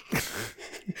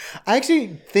 I actually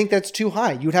think that's too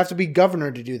high. You'd have to be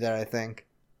governor to do that, I think.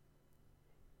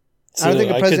 So I don't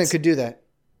think a president could do that.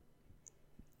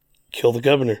 Kill the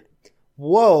governor.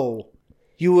 Whoa.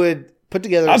 You would put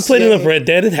together I've played enough Red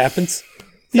Dead. It happens.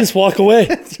 You just walk away.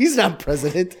 He's not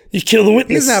president. You kill the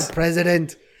witness. He's not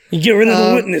president. You get rid of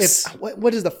the witness.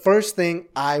 What is the first thing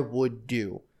I would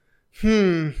do?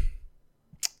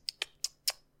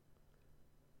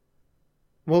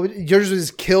 Well, yours was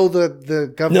kill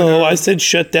the governor. No, I said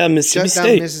shut down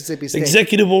Mississippi State.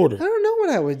 Executive order. I don't know what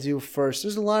I would do first.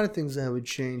 There's a lot of things I would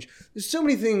change. There's so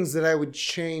many things that I would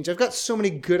change. I've got so many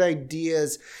good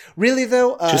ideas. Really,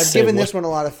 though, I've given this one a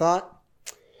lot of thought.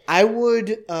 I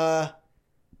would...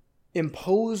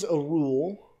 impose a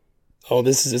rule. Oh,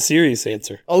 this is a serious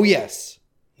answer. Oh, yes.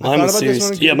 Mine was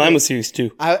serious. Yeah, mine was serious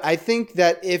too. I think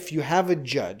that if you have a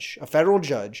judge, a federal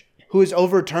judge, who is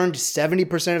overturned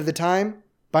 70% of the time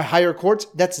by higher courts,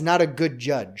 that's not a good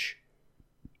judge.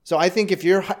 So I think if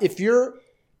you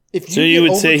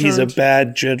would say he's a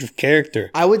bad judge of character.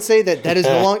 I would say that is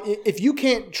no longer. If you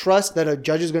can't trust that a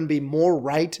judge is going to be more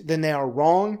right than they are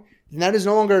wrong, then that is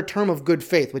no longer a term of good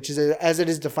faith, which is as it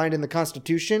is defined in the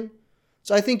Constitution.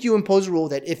 So I think you impose a rule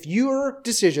that if your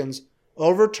decisions are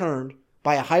overturned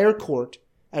by a higher court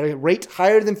at a rate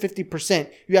higher than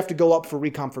 50%, you have to go up for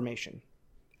reconfirmation.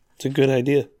 It's a good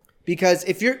idea. Because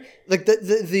if you're like the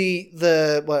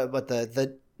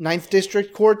 9th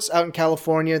District courts out in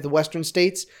California, the western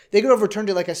states, they get overturned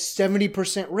at like a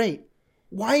 70% rate.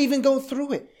 Why even go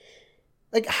through it?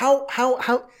 Like how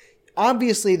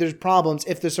obviously there's problems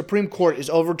if the Supreme Court is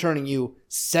overturning you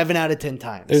 7 out of 10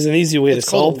 times. There's an easy way to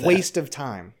solve that. It's called a waste of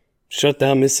time. Shut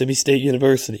down Mississippi State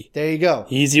University. There you go.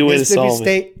 Easy way to solve it.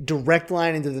 Mississippi State, direct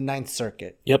line into the 9th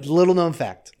Circuit. Yep. Little known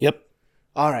fact. Yep.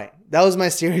 All right. That was my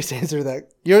serious answer to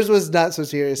that. Yours was not so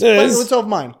serious. But what's all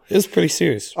mine? It was pretty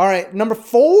serious. All right. Number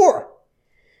 4.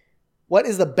 What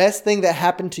is the best thing that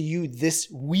happened to you this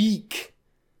week?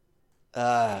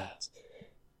 Played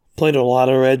a lot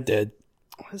of Red Dead.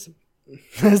 What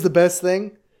is the best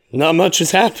thing? Not much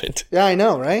has happened. Yeah, I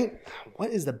know, right?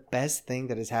 What is the best thing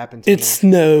that has happened to me? It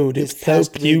snowed. It's so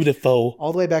beautiful.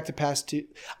 All the way back to past 2.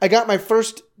 I got my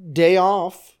first day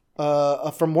off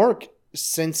from work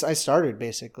since I started,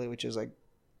 basically, which is like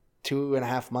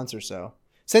 2.5 months or so.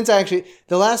 Since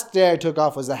the last day I took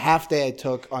off was the half day I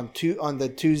took on the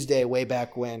Tuesday way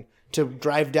back when to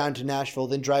drive down to Nashville,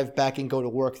 then drive back and go to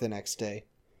work the next day.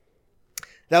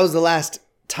 That was the last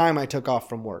time I took off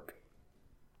from work.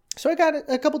 So I got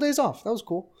a couple days off. That was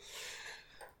cool.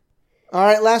 All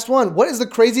right, last one. What is the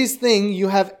craziest thing you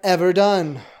have ever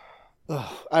done?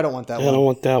 Ugh, I don't want that one. I don't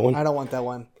want that one. I don't want that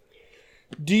one.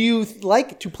 Do you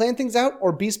like to plan things out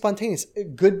or be spontaneous? A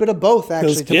good bit of both,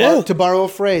 actually. To borrow a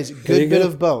phrase, good bit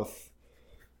of both.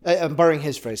 I'm borrowing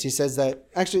his phrase. He says that.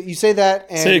 Actually, you say that.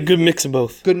 And say a good mix of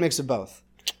both. Good mix of both.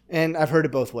 And I've heard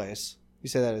it both ways. You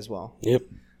say that as well. Yep.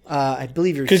 I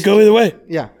believe you're... Could go either way.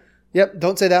 Yeah. Yep.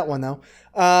 Don't say that one, though.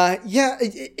 Yeah.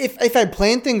 If I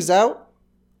plan things out,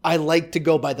 I like to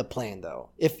go by the plan, though.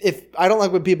 If I don't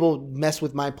like when people mess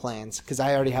with my plans because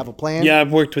I already have a plan. Yeah,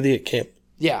 I've worked with you at camp.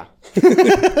 Yeah.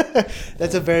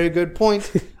 That's a very good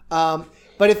point. But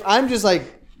if I'm just like,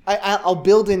 I'll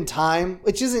build in time,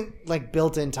 which isn't like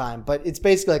built in time, but it's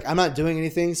basically like I'm not doing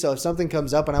anything. So if something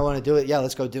comes up and I want to do it, yeah,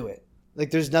 let's go do it. Like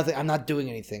there's nothing, I'm not doing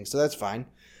anything. So that's fine.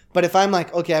 But if I'm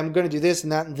like, okay, I'm going to do this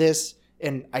and that and this,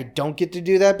 and I don't get to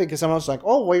do that because someone else is like,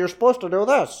 oh, well, you're supposed to do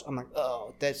this. I'm like,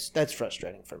 oh, that's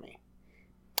frustrating for me.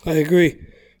 I agree.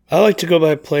 I like to go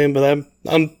by plan, but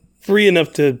I'm free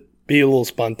enough to be a little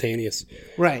spontaneous.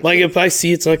 Right. Like if I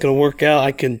see it's not going to work out,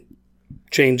 I can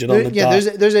change it on the dot. Yeah,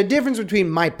 there's a difference between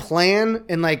my plan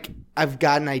and like I've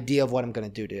got an idea of what I'm going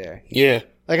to do today. Yeah.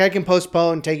 Like I can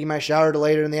postpone taking my shower to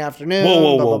later in the afternoon.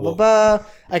 Whoa.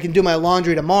 I can do my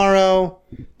laundry tomorrow.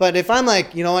 But if I'm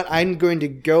like, you know what, I'm going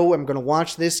to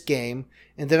watch this game,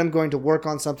 and then I'm going to work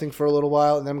on something for a little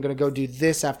while, and then I'm going to go do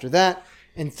this after that.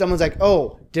 And someone's like,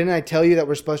 oh, didn't I tell you that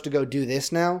we're supposed to go do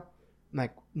this now? I'm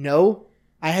like, no,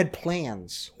 I had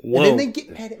plans. Whoa. And then they get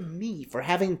mad at me for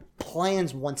having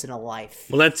plans once in a life.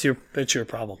 Well, that's your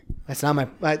problem. That's not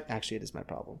actually, it is my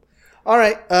problem. All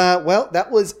right. Well, that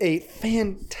was a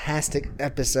fantastic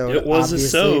episode. It was obviously. A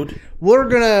sode.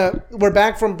 We're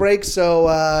back from break, so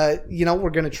we're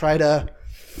gonna try to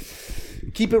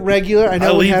keep it regular. I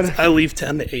leave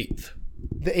town the 8th.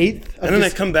 The 8th, and then I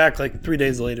come back like 3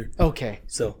 days later. Okay.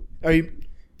 So are you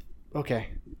okay?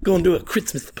 Going to a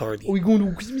Christmas party. Are we going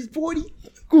to a Christmas party?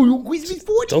 Going to a Christmas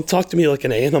party? Don't talk to me like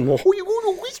an animal. Are you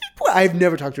going to a Christmas party? I've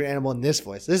never talked to an animal in this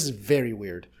voice. This is very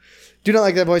weird. Do not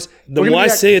like that voice. Then why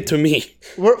say it to me?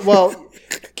 Well,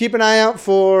 keep an eye out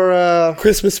for...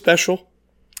 Christmas special.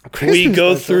 We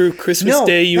go through Christmas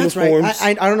Day uniforms.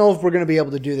 Right. I don't know if we're going to be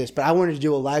able to do this, but I wanted to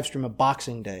do a live stream of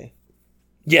Boxing Day.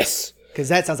 Yes. Because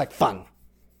that sounds like fun.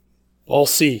 I'll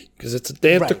see. Because it's a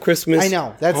day after Christmas. I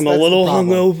know. I'm a little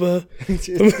hungover.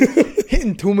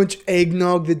 Hitting too much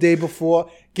eggnog the day before.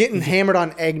 Getting hammered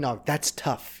on eggnog. That's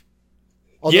tough.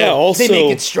 Although also... They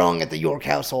make it strong at the York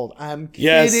household. I'm kidding,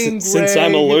 Yes, since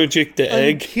I'm allergic to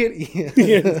egg.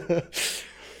 Kidding.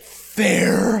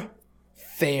 Fair.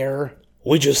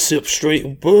 We just sip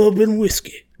straight bourbon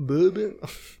whiskey. Bourbon?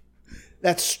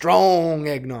 That's strong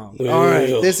eggnog. Well, all right,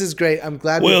 this is great. I'm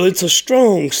glad. Well, it's a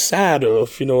strong cider,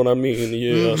 if you know what I mean.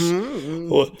 Yes.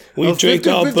 Well, we drink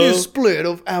our 50-50 split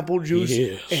of apple juice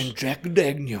and Jack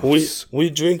Daniels. We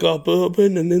drink our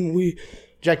bourbon and then we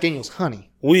Jack Daniels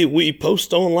honey. We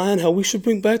post online how we should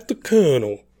bring back the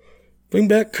Colonel. Bring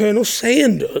back Colonel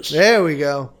Sanders. There we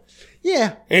go.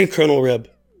 Yeah. And Colonel Reb.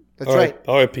 That's right.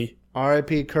 R.I.P.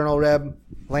 R.I.P. Colonel Reb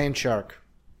Landshark.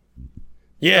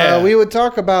 Yeah. We would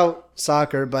talk about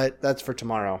soccer, but that's for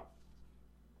tomorrow.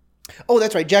 Oh,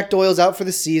 that's right. Jack Doyle's out for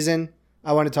the season.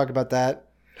 I want to talk about that.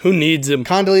 Who needs him?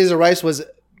 Condoleezza Rice was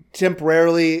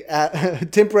temporarily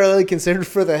considered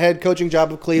for the head coaching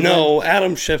job of Cleveland. No,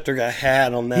 Adam Schefter got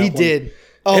had on that one. He did.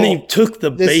 Oh, and he took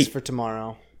the bait. This is for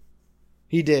tomorrow.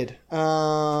 He did.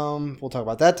 We'll talk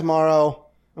about that tomorrow.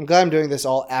 I'm glad I'm doing this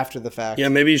all after the fact. Yeah,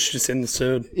 maybe you should just end the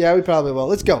episode. Yeah, we probably will.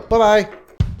 Let's go. Bye-bye.